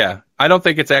tag, yeah. I don't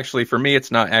think it's actually, for me,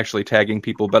 it's not actually tagging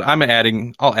people, but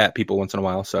I'll @ people once in a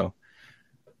while, so.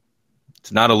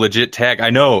 It's not a legit tag.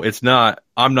 I know, it's not.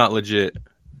 I'm not legit.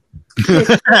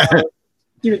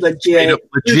 You're legit.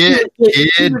 Legit,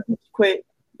 kid. Quit,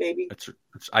 baby.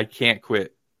 I can't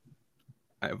quit.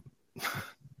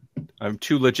 I'm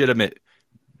too legitimate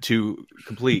to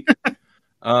complete.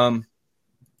 All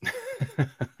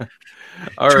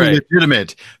right.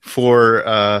 Legitimate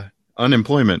for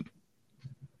unemployment.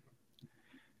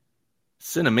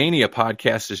 Cinemania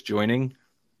podcast is joining.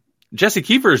 Jesse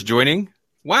Kiefer is joining.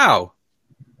 Wow.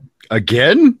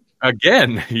 Again?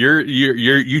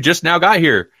 You just now got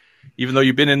here, even though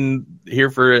you've been in here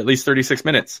for at least 36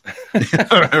 minutes.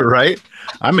 Right?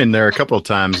 I'm in there a couple of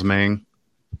times, man.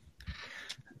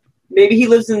 Maybe he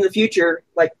lives in the future,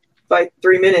 like by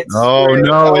 3 minutes. Oh,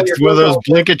 no, it's one of those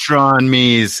Blinkatron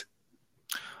me's.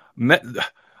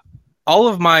 All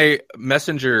of my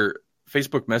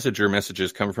Facebook Messenger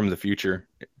messages come from the future.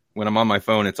 When I'm on my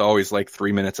phone, it's always like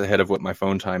 3 minutes ahead of what my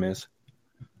phone time is.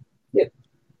 Yep.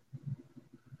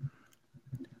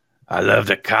 I love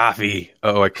the coffee.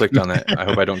 Oh, I clicked on that. I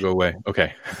hope I don't go away.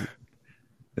 Okay.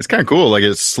 It's kind of cool. Like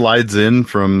it slides in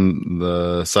from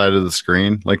the side of the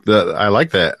screen. I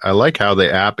like that. I like how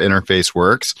the app interface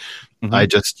works. Mm-hmm. I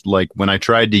just when I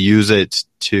tried to use it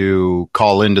to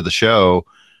call into the show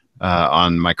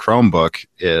on my Chromebook,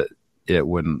 it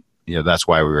wouldn't. That's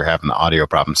why we were having the audio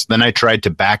problems. Then I tried to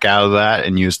back out of that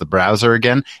and use the browser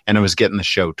again, and it was getting the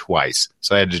show twice.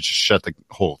 So I had to just shut the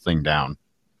whole thing down.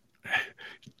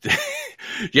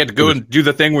 You had to go and do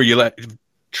the thing where you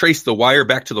trace the wire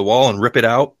back to the wall and rip it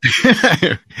out.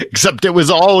 Except it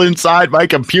was all inside my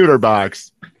computer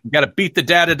box. You got to beat the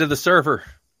data to the server.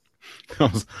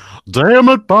 Damn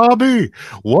it, Bobby.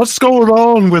 What's going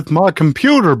on with my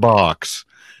computer box?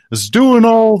 It's doing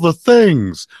all the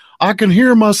things. I can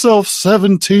hear myself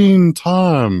 17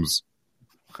 times.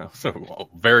 So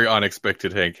very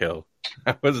unexpected, Hank Hill.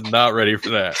 I was not ready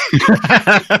for that.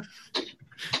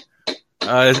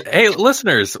 Hey,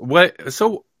 listeners, what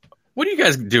are you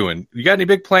guys doing? You got any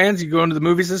big plans? You going to the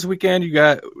movies this weekend? You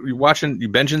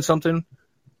binging something?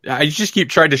 I just keep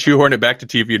trying to shoehorn it back to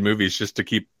TV and movies just to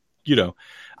keep,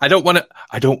 I don't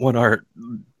want our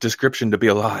description to be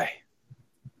a lie.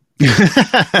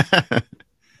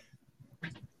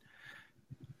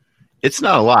 It's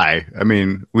not a lie. I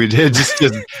mean, we did just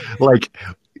you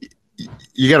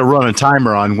got to run a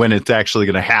timer on when it's actually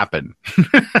going to happen.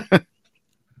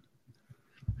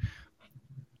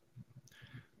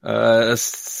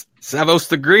 Savos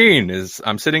the Green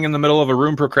I'm sitting in the middle of a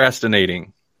room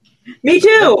procrastinating. Me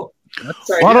too.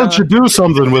 Why don't you do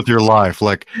something with your life,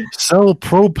 like sell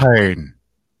propane?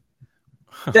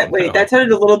 That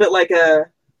sounded a little bit like a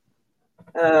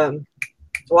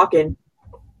walk-in.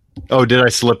 Oh, did I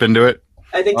slip into it?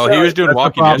 I think so. He was doing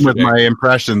walking. The problem with my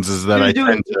impressions is that I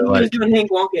tend to he was doing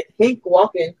Hank walking. Hank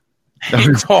walking.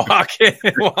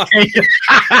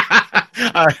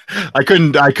 I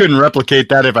couldn't replicate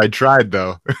that if I tried,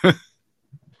 though.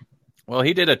 Well,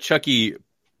 he did a Chucky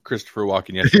Christopher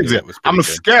Walken yesterday. That was I'm a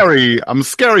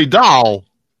scary doll.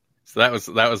 So that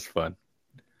was fun.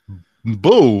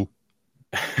 Boo.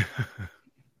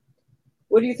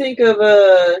 What do you think of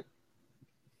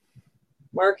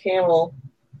Mark Hamill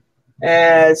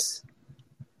as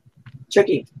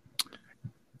Chucky?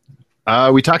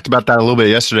 We talked about that a little bit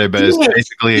yesterday, but it's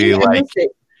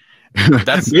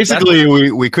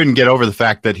basically we couldn't get over the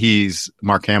fact that he's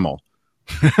Mark Hamill.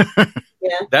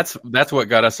 Yeah, that's what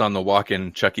got us on the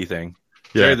walk-in Chucky thing.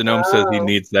 Yeah. Jerry the Gnome says he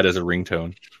needs that as a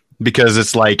ringtone. Because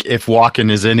it's like, if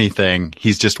Walken is anything,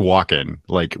 he's just Walken.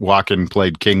 Like, Walken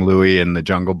played King Louie in the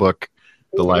Jungle Book,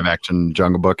 the live action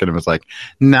Jungle Book, and it was like,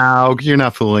 no, you're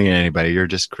not fooling anybody. You're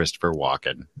just Christopher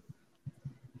Walken.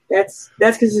 That's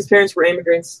because his parents were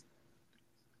immigrants.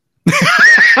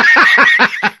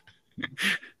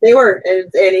 They were,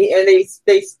 and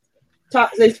they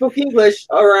spoke English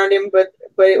around him, but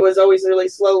it was always really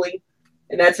slowly,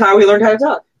 and that's how he learned how to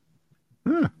talk.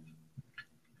 Huh.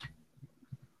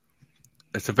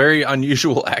 It's a very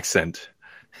unusual accent.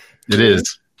 It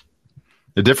is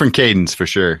a different cadence for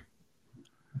sure.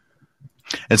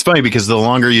 It's funny because the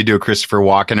longer you do a Christopher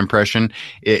Walken impression,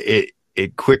 it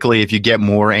quickly, if you get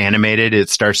more animated, it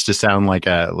starts to sound like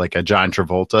a John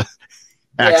Travolta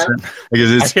accent.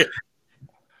 Because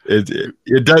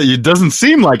it doesn't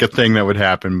seem like a thing that would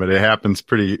happen, but it happens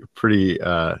pretty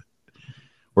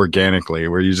organically,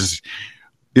 where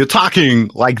you're talking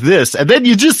like this, and then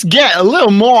you just get a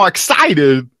little more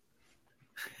excited.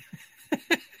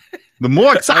 The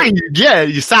more excited you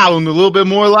get, you sound a little bit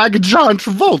more like a John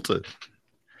Travolta.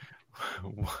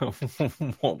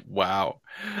 Wow.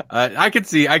 I could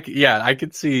see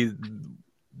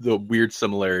the weird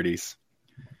similarities.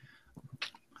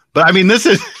 But I mean, this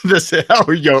is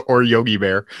or Yogi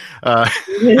Bear.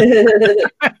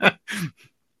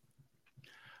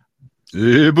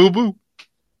 Boo boo.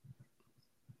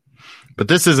 But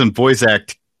this isn't voice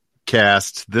act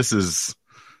cast. This is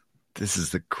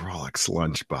the Grawlix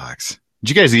lunchbox. Did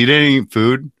you guys eat any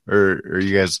food, or are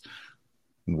you guys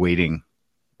waiting?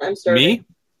 I'm starving. Me?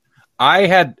 I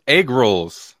had egg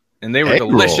rolls, and they were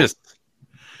delicious.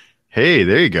 Hey,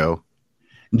 there you go.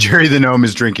 Jerry the Gnome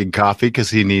is drinking coffee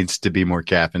because he needs to be more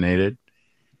caffeinated.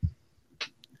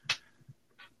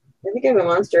 I think I have a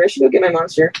Monster. I should go get my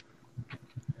Monster.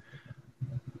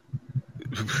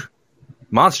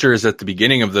 Monster is at the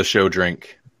beginning of the show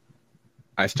drink.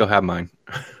 I still have mine.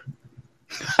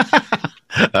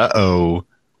 Uh-oh.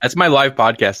 That's my live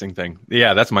podcasting thing.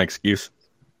 Yeah, that's my excuse.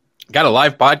 Got a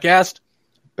live podcast?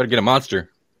 Better get a Monster.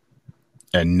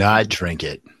 And not drink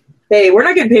it. Hey, we're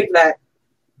not getting paid for that.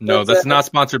 No, that's not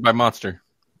sponsored by Monster.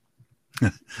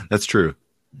 That's true.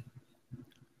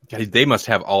 They must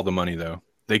have all the money, though.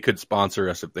 They could sponsor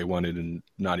us if they wanted and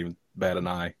not even bat an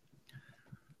eye.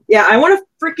 Yeah, I want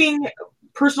a freaking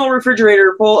personal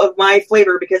refrigerator full of my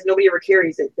flavor because nobody ever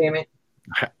carries it, damn it.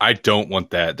 I don't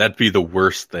want that. That'd be the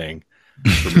worst thing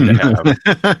for me to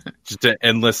have. Just an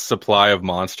endless supply of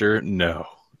Monster? No.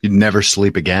 You'd never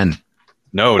sleep again.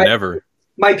 No, never.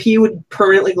 My pee would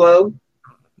permanently glow.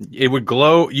 It would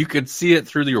glow. You could see it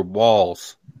through your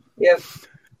walls. Yep.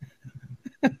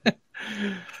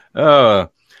 All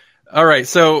right.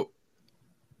 So,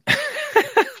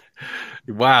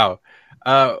 wow.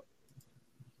 I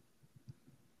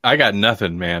got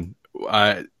nothing, man.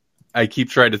 I keep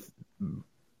trying to.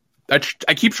 I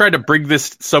keep trying to bring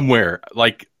this somewhere,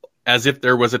 like as if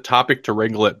there was a topic to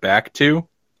wrangle it back to.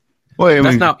 Well,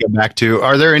 that's not get back to.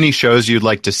 Are there any shows you'd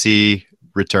like to see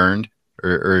returned,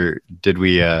 or did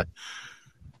we have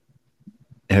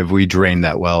we drained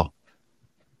that well?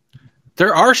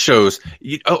 There are shows.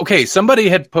 Okay, somebody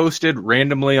had posted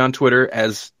randomly on Twitter,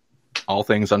 as all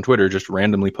things on Twitter just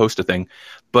randomly post a thing.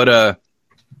 But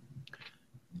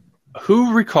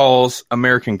who recalls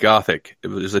American Gothic? It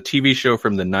was a TV show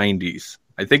from the 90s.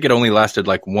 I think it only lasted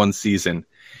like one season.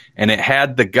 And it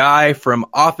had the guy from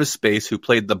Office Space who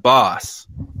played the boss.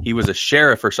 He was a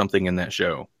sheriff or something in that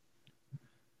show.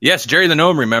 Yes, Jerry the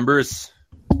Gnome remembers.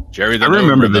 Jerry the Gnome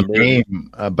remember the name,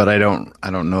 but I don't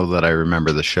know that I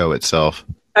remember the show itself.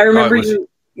 I remember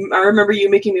you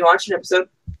making me watch an episode.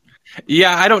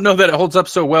 Yeah, I don't know that it holds up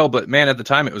so well, but man, at the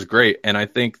time it was great, and I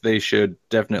think they should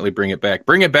definitely bring it back.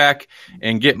 Bring it back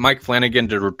and get Mike Flanagan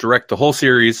to direct the whole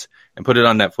series and put it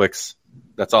on Netflix.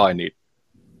 That's all I need.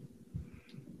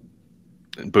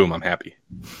 And boom, I'm happy.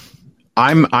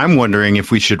 I'm wondering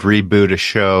if we should reboot a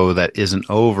show that isn't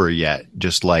over yet,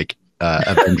 just like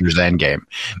Avengers Endgame,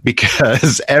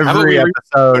 because every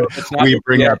episode we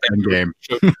bring up Endgame.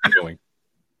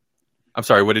 I'm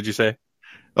sorry, what did you say?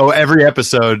 Oh, every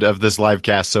episode of this live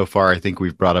cast so far, I think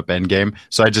we've brought up Endgame.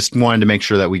 So I just wanted to make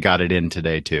sure that we got it in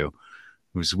today, too.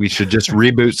 We should just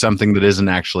reboot something that isn't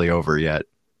actually over yet.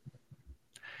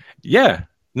 Yeah.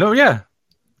 No, yeah.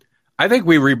 I think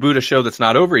we reboot a show that's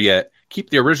not over yet, keep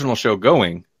the original show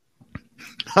going.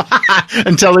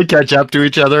 Until they catch up to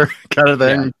each other, kind of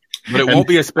thing. Yeah. But it won't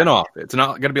be a spinoff. It's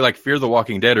not going to be like Fear the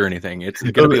Walking Dead or anything. It's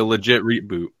going to be a legit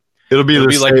reboot. It'll be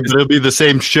the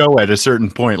same show at a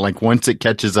certain point. Like once it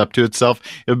catches up to itself,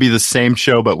 it'll be the same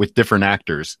show but with different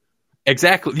actors.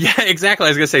 Exactly. Yeah, exactly. I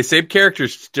was gonna say same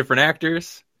characters, different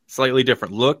actors, slightly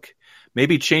different look.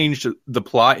 maybe change the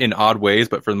plot in odd ways,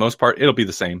 but for the most part, it'll be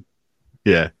the same.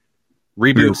 Yeah.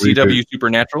 Reboot CW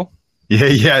Supernatural.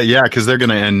 Yeah, because they're going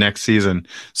to end next season.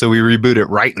 So we reboot it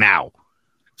right now.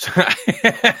 I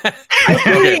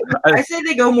say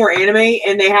they go more anime,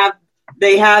 and they have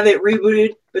it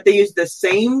rebooted, but they use the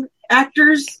same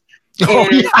actors,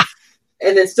 and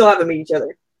then still have them meet each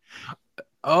other.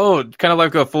 Oh, kind of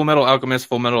like a Full Metal Alchemist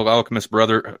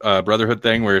Brotherhood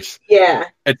thing, where it's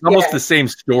almost the same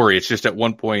story. It's just at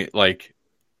one point, like,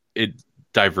 it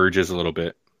diverges a little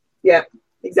bit. Yeah,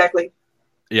 exactly.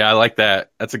 Yeah, I like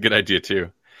that. That's a good idea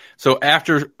too. So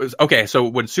so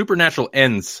when Supernatural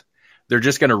ends, they're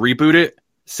just going to reboot it.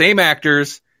 Same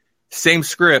actors, same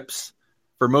scripts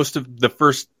for most of the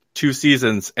first 2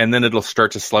 seasons, and then it'll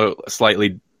start to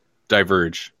slightly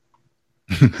diverge.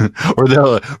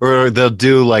 or they'll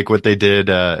do like what they did.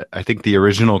 I think the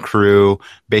original crew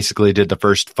basically did the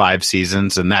first 5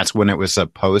 seasons, and that's when it was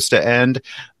supposed to end.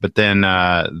 But then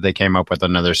they came up with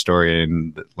another story,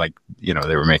 and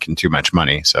they were making too much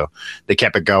money, so they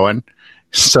kept it going.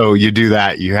 So you do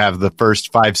that. You have the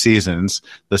first 5 seasons,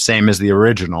 the same as the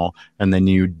original, and then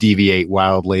you deviate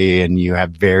wildly, and you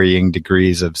have varying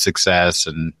degrees of success,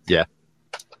 and yeah.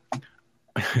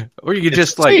 Or you could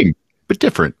just same, but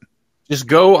different. Just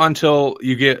go until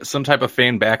you get some type of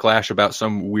fan backlash about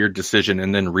some weird decision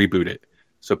and then reboot it.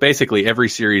 So basically, every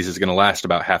series is going to last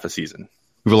about half a season.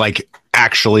 Like,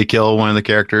 actually kill one of the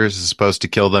characters as opposed to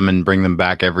kill them and bring them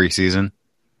back every season?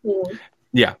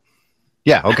 Yeah.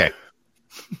 Yeah, okay.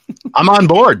 I'm on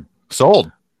board.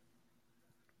 Sold.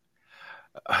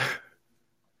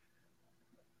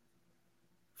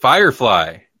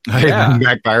 Firefly. Yeah.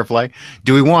 Back Firefly.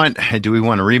 Do we want a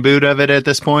reboot of it at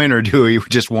this point, or do we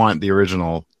just want the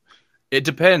original? It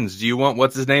depends. Do you want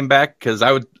what's his name back? Because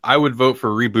I would vote for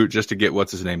reboot just to get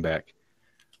what's his name back.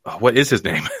 Oh, what is his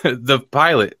name? The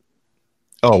pilot.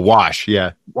 Oh, Wash.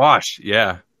 Yeah. Wash.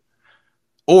 Yeah.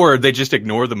 Or they just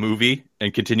ignore the movie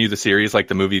and continue the series like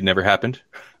the movie never happened.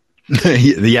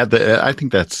 I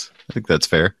think that's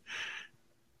fair.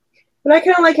 But I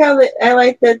kind of like I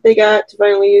like that they got to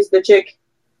finally use the chick.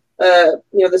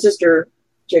 The sister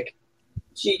chick.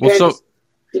 She didn't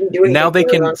do anything.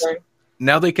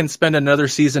 Now they can spend another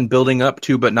season building up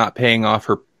to, but not paying off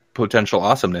her potential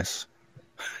awesomeness.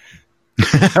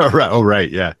 Oh, right,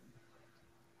 yeah.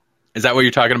 Is that what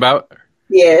you're talking about?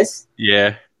 Yes.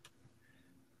 Yeah.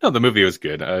 No, the movie was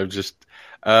good.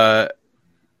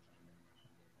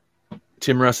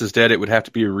 Tim Russ is dead. It would have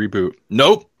to be a reboot.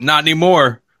 Nope, not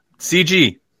anymore.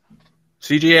 CG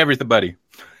everybody.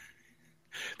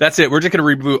 That's it. We're just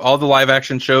going to reboot all the live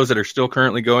action shows that are still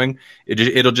currently going.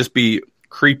 It'll just be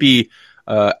creepy,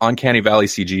 Uncanny Valley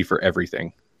CG for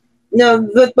everything. No,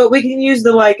 but we can use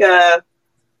the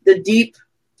deep.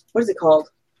 What is it called?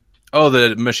 Oh,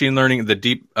 the machine learning, the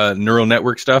deep neural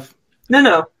network stuff.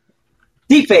 No,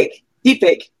 deep fake.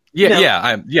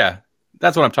 Yeah, yeah.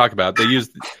 That's what I'm talking about. They use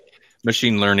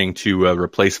machine learning to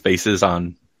replace faces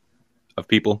of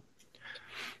people.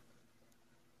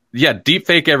 Yeah, deep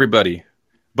fake everybody.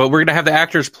 But we're going to have the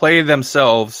actors play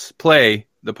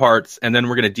the parts, and then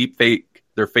we're going to deep fake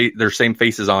their same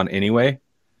faces on anyway.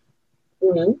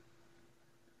 Mm-hmm.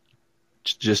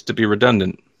 Just to be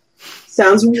redundant.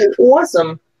 Sounds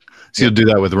awesome. So you'll do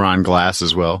that with Ron Glass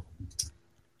as well?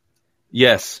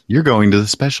 Yes. You're going to the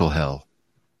special hell.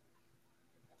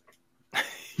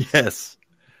 Yes.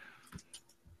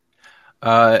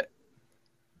 Man.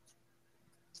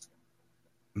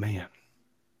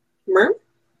 Merm?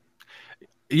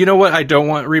 You know what? I don't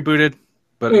want rebooted,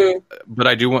 but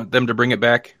I do want them to bring it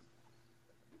back.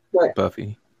 What?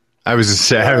 Buffy. I was just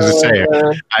saying.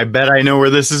 I bet I know where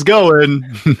this is going.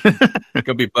 It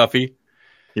could be Buffy.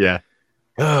 Yeah.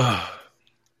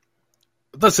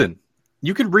 Listen,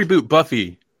 you could reboot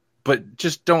Buffy, but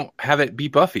just don't have it be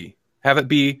Buffy. Have it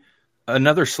be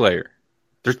another Slayer.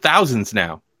 There's thousands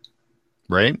now.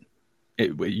 Right?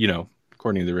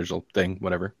 According to the original thing,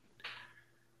 whatever.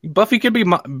 Buffy can be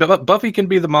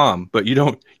the mom, but you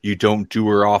don't do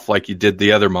her off like you did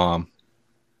the other mom.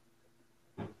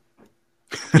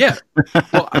 Yeah.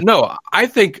 Well, no, I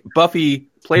think Buffy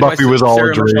played by was all Sarah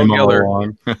a dream Michelle all Gellar.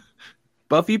 along.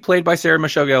 Buffy played by Sarah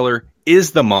Michelle Gellar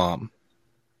is the mom.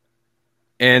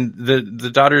 And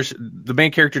the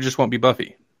main character just won't be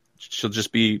Buffy. She'll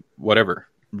just be whatever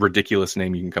ridiculous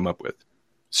name you can come up with.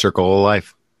 Circle of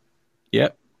Life.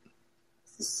 Yep.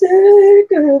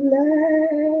 Circle of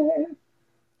Life.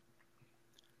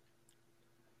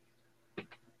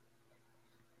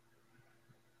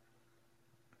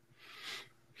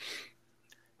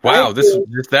 Wow,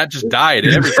 that just died.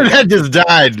 And everything That just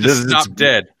died. just stopped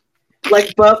dead.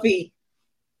 Like Buffy.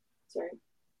 Sorry.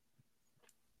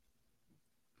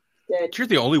 Dead. You're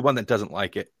the only one that doesn't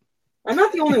like it. I'm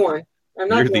not the only one.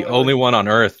 You're the only one on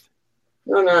Earth.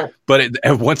 No, I'm not. But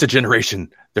once a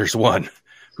generation, there's one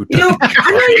who I'm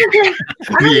not even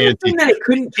saying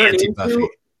that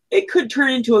it could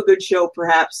turn into a good show,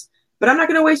 perhaps. But I'm not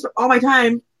going to waste all my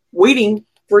time waiting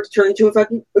for it to turn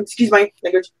into excuse my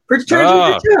language, for it to turn into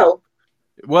a good show.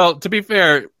 Well, to be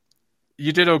fair,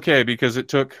 you did okay because it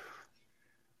took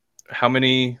how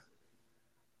many?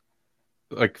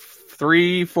 Like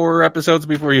 3-4 episodes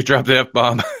before you dropped the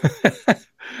F-bomb.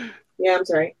 Yeah, I'm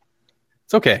sorry.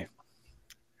 It's okay.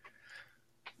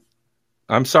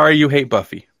 I'm sorry you hate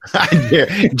Buffy.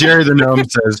 Jerry the Gnome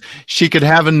says she could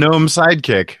have a gnome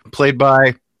sidekick played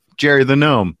by Jerry the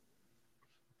Gnome.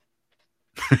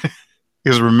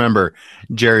 Because remember,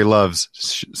 Jerry loves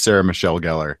Sarah Michelle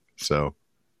Gellar. So,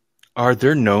 are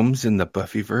there gnomes in the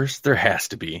Buffyverse? There has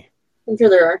to be. I'm sure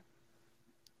there are.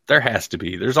 There has to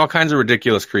be. There's all kinds of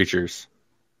ridiculous creatures.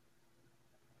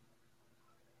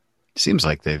 Seems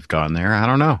like they've gone there. I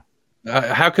don't know.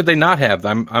 How could they not have?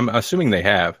 I'm assuming they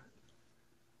have.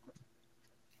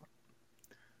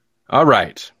 All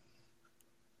right.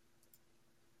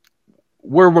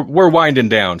 We're winding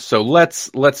down, so let's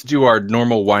do our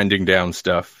normal winding down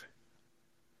stuff.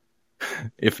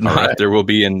 If not, there will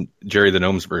be in Jerry the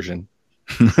Gnome's version.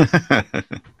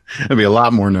 There'll be a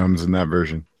lot more gnomes in that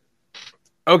version.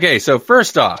 Okay, so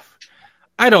first off,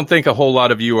 I don't think a whole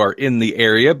lot of you are in the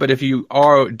area, but if you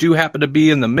do happen to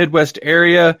be in the Midwest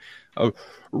area,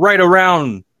 right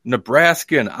around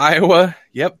Nebraska and Iowa,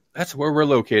 yep, that's where we're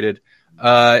located.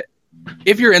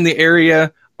 If you're in the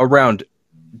area around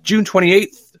June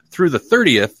 28th through the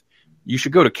 30th, you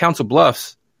should go to Council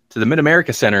Bluffs to the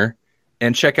Mid-America Center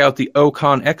and check out the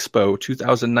OCon Expo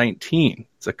 2019.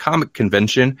 It's a comic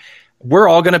convention. We're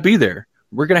all going to be there.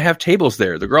 We're going to have tables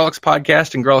there. The Grawlix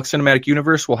podcast and Grawlix Cinematic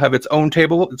Universe will have its own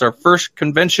table. It's our first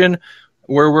convention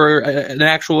where we're an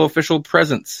actual official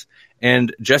presence.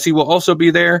 And Jesse will also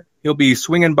be there. He'll be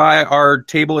swinging by our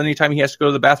table anytime he has to go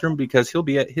to the bathroom because he'll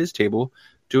be at his table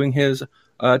doing his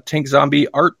Tank Zombie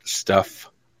art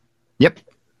stuff. Yep.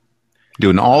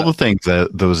 Doing all the things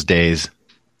those days.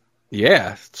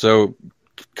 Yeah. So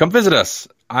come visit us.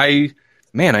 I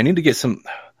need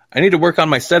to work on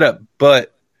my setup,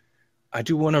 but I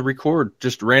do want to record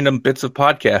just random bits of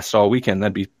podcasts all weekend.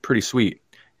 That'd be pretty sweet.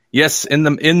 Yes, in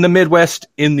the Midwest,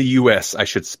 in the U.S., I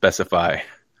should specify.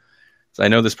 So I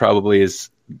know this probably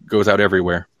goes out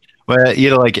everywhere. Well,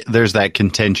 there's that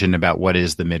contention about what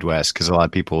is the Midwest, because a lot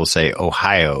of people will say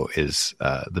Ohio is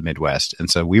the Midwest. And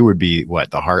so we would be,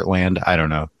 the heartland? I don't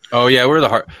know. Oh, yeah, we're the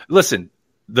heart. Listen,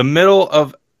 the middle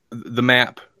of the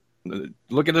map.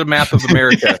 Look at the map of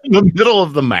America. The middle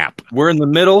of the map. We're in the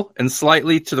middle and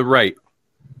slightly to the right.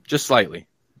 Just slightly.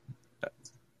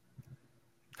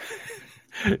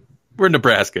 We're in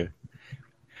Nebraska.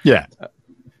 Yeah.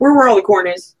 We're where all the corn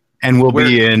is. And we'll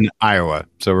be in Iowa.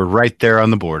 So we're right there on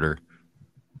the border.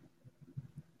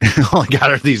 All I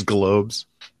got are these globes.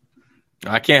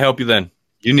 I can't help you then.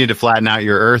 You need to flatten out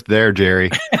your Earth there, Jerry.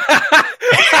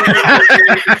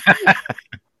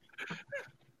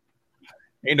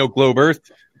 Ain't no globe Earth.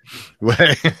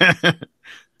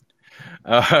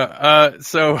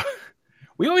 So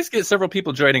we always get several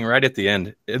people joining right at the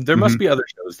end. There must be other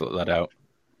shows that let out.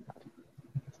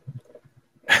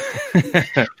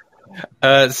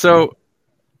 So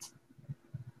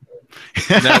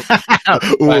now,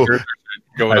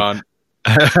 going on.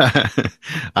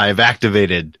 I've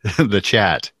activated the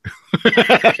chat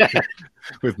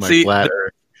with my flat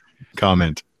Earth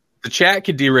comment. The chat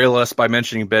can derail us by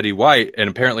mentioning Betty White, and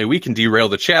apparently we can derail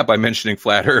the chat by mentioning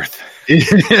Flat Earth.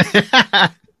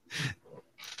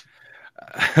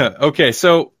 Okay,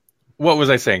 so what was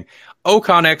I saying?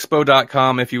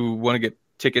 oconexpo.com if you want to get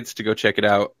tickets to go check it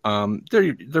out.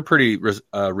 They're pretty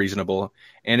reasonable.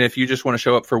 And if you just want to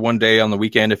show up for one day on the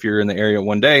weekend, if you're in the area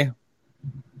one day,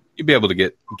 you'll be able to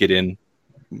get in,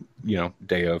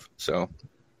 day of. So,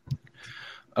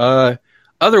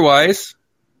 otherwise,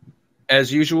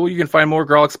 as usual, you can find more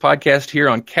Grawlix podcast here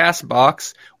on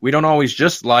CastBox. We don't always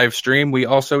just live stream. We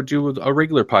also do a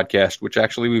regular podcast, which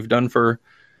actually we've done for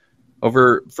like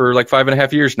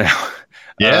 5.5 years now.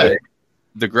 Yeah.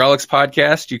 The Grawlix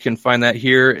podcast, you can find that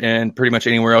here and pretty much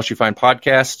anywhere else you find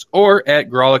podcasts, or at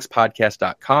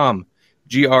grawlixpodcast.com,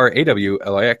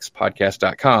 GRAWLIX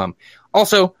podcast.com.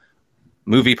 Also,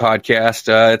 movie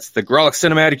podcast. It's the Grawlix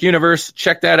Cinematic Universe.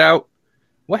 Check that out.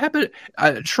 What happened?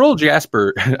 Troll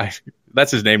Jasper,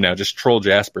 that's his name now, just Troll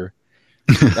Jasper.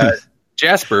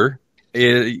 Jasper,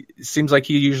 it seems like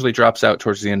he usually drops out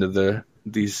towards the end of the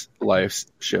these live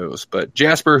shows. But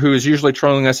Jasper, who is usually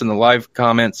trolling us in the live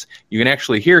comments, you can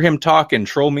actually hear him talk and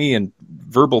troll me in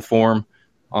verbal form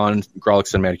on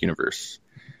Grawlix Cinematic Universe.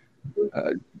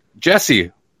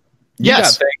 Jesse,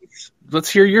 yes, got things. Let's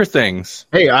hear your things.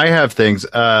 Hey, I have things.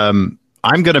 I'm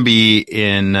going to be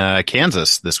in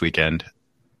Kansas this weekend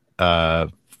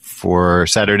for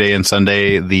Saturday and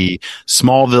Sunday, the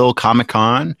Smallville Comic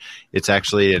Con. It's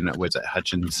actually in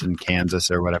Hutchinson, Kansas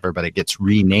or whatever, but it gets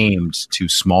renamed to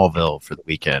Smallville for the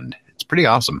weekend. It's pretty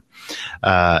awesome.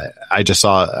 I just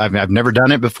saw, I've never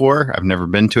done it before. I've never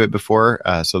been to it before.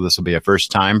 So this will be a first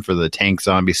time for the Tank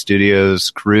Zombie Studios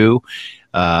crew.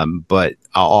 But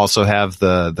I'll also have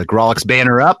the Grawlix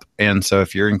banner up. And so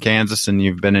if you're in Kansas and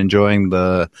you've been enjoying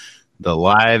the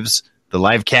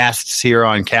live casts here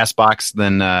on CastBox,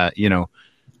 then,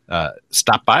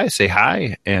 stop by, say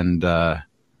hi, and I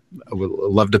would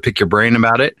love to pick your brain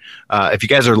about it. If you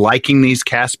guys are liking these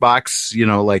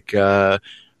CastBox,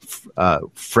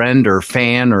 friend or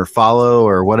fan or follow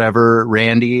or whatever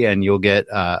Randy, and you'll get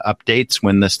updates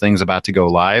when this thing's about to go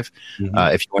live.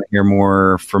 Mm-hmm. If you want to hear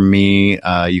more from me,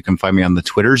 you can find me on the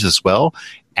Twitters as well,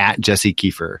 at Jesse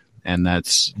Kiefer, and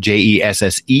that's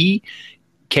JESSEKIEFER.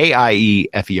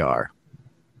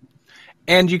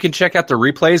 And you can check out the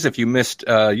replays if you missed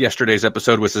yesterday's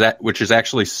episode, which is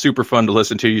actually super fun to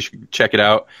listen to. You should check it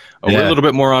out. We're a little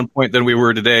bit more on point than we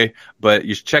were today, but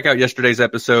you should check out yesterday's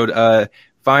episode.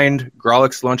 Find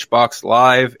Grawlix Lunchbox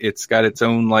Live. It's got its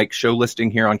own show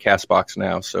listing here on CastBox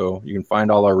now, so you can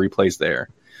find all our replays there.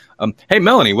 Hey,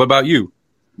 Melanie, what about you?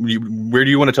 Where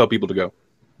do you want to tell people to go?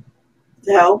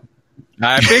 Hell.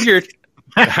 I figured.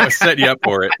 I set you up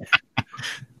for it.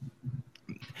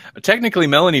 Technically,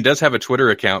 Melanie does have a Twitter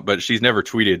account, but she's never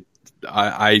tweeted.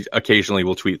 I occasionally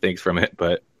will tweet things from it,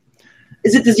 but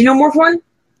is it the Xenomorph one?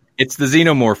 It's the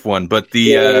Xenomorph one, but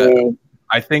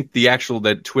I think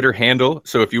the Twitter handle.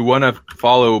 So if you want to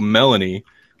follow Melanie,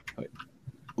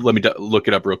 let me look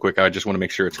it up real quick. I just want to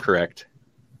make sure it's correct.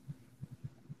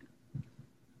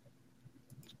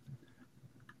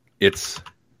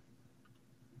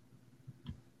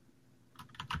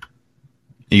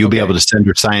 You'll be able to send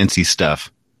her sciencey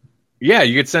stuff. Yeah,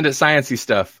 you could send it sciencey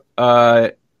stuff.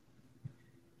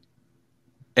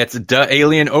 It's Da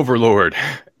Alien Overlord.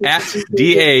 At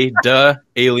DA Da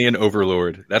Alien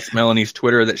Overlord. That's Melanie's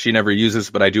Twitter that she never uses,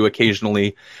 but I do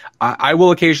occasionally. I will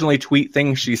occasionally tweet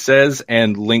things she says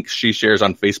and links she shares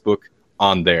on Facebook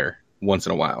on there once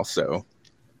in a while. So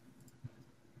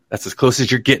that's as close as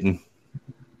you're getting.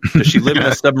 Does she live in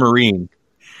a submarine?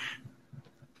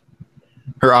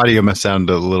 Her audio must sound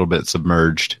a little bit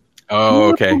submerged.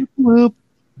 Oh, okay.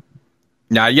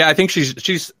 Nah, yeah, I think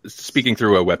she's speaking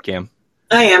through a webcam.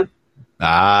 I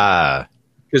am.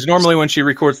 Because normally when she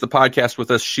records the podcast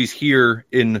with us, she's here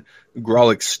in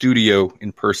Grawlix studio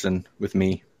in person with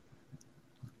me.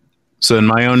 So in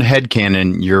my own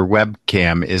headcanon, your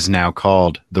webcam is now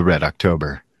called the Red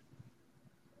October.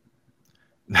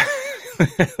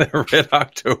 The Red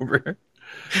October.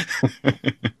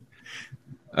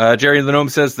 Jerry the Gnome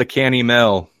says the Canny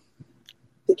Mel.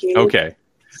 Okay.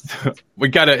 We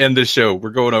got to end this show. We're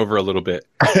going over a little bit.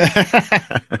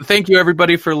 Thank you,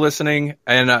 everybody, for listening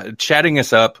and chatting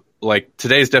us up.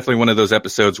 Today is definitely one of those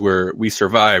episodes where we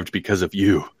survived because of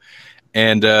you.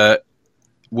 And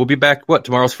we'll be back.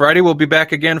 Tomorrow's Friday? We'll be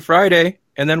back again Friday,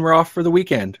 and then we're off for the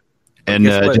weekend. And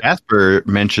Jasper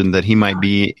mentioned that he might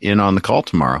be in on the call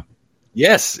tomorrow.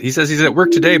 Yes. He says he's at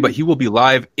work today, but he will be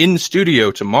live in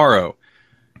studio tomorrow.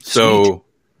 So,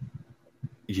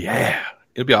 yeah.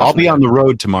 It'll be awesome. I'll be on the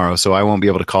road tomorrow, so I won't be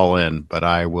able to call in, but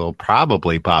I will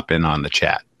probably pop in on the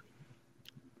chat.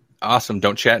 Awesome.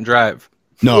 Don't chat and drive.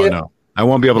 No. I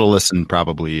won't be able to listen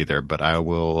probably either, but I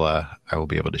will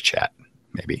be able to chat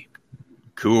maybe.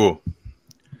 Cool.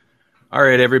 All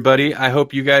right, everybody. I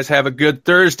hope you guys have a good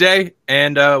Thursday,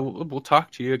 and we'll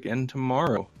talk to you again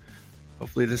tomorrow.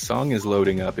 Hopefully this song is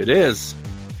loading up. It is.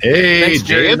 Hey, thanks,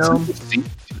 Jerry.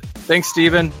 Thanks,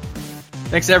 Steven.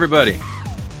 Thanks, everybody.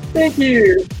 Thank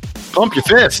you. Pump your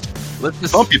fist.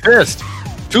 Pump your fist.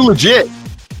 Too legit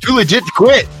to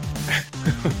quit.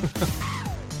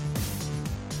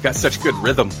 Got such good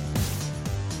rhythm.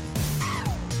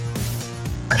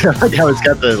 I like how it's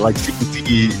got the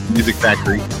CNC Music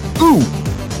Factory. Ooh.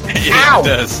 Yeah, ow. It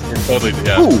does. It totally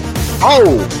does. Ooh.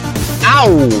 Oh.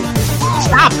 Ow.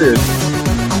 Stop it.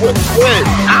 Quit.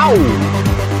 Ow.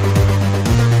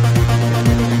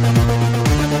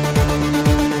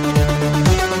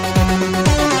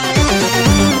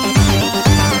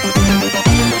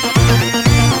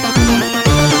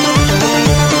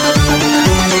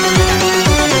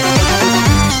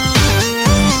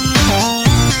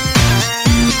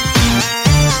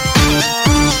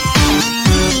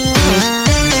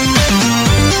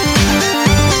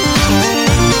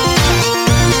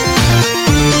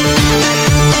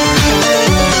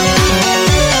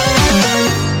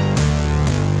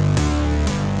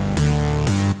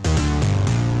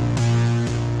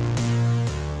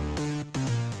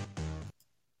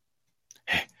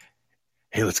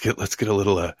 Okay, let's get a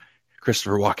little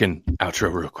Christopher Walken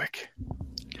outro real quick.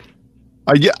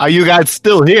 Are you guys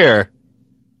still here?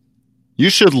 You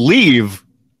should leave.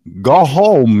 Go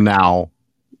home now.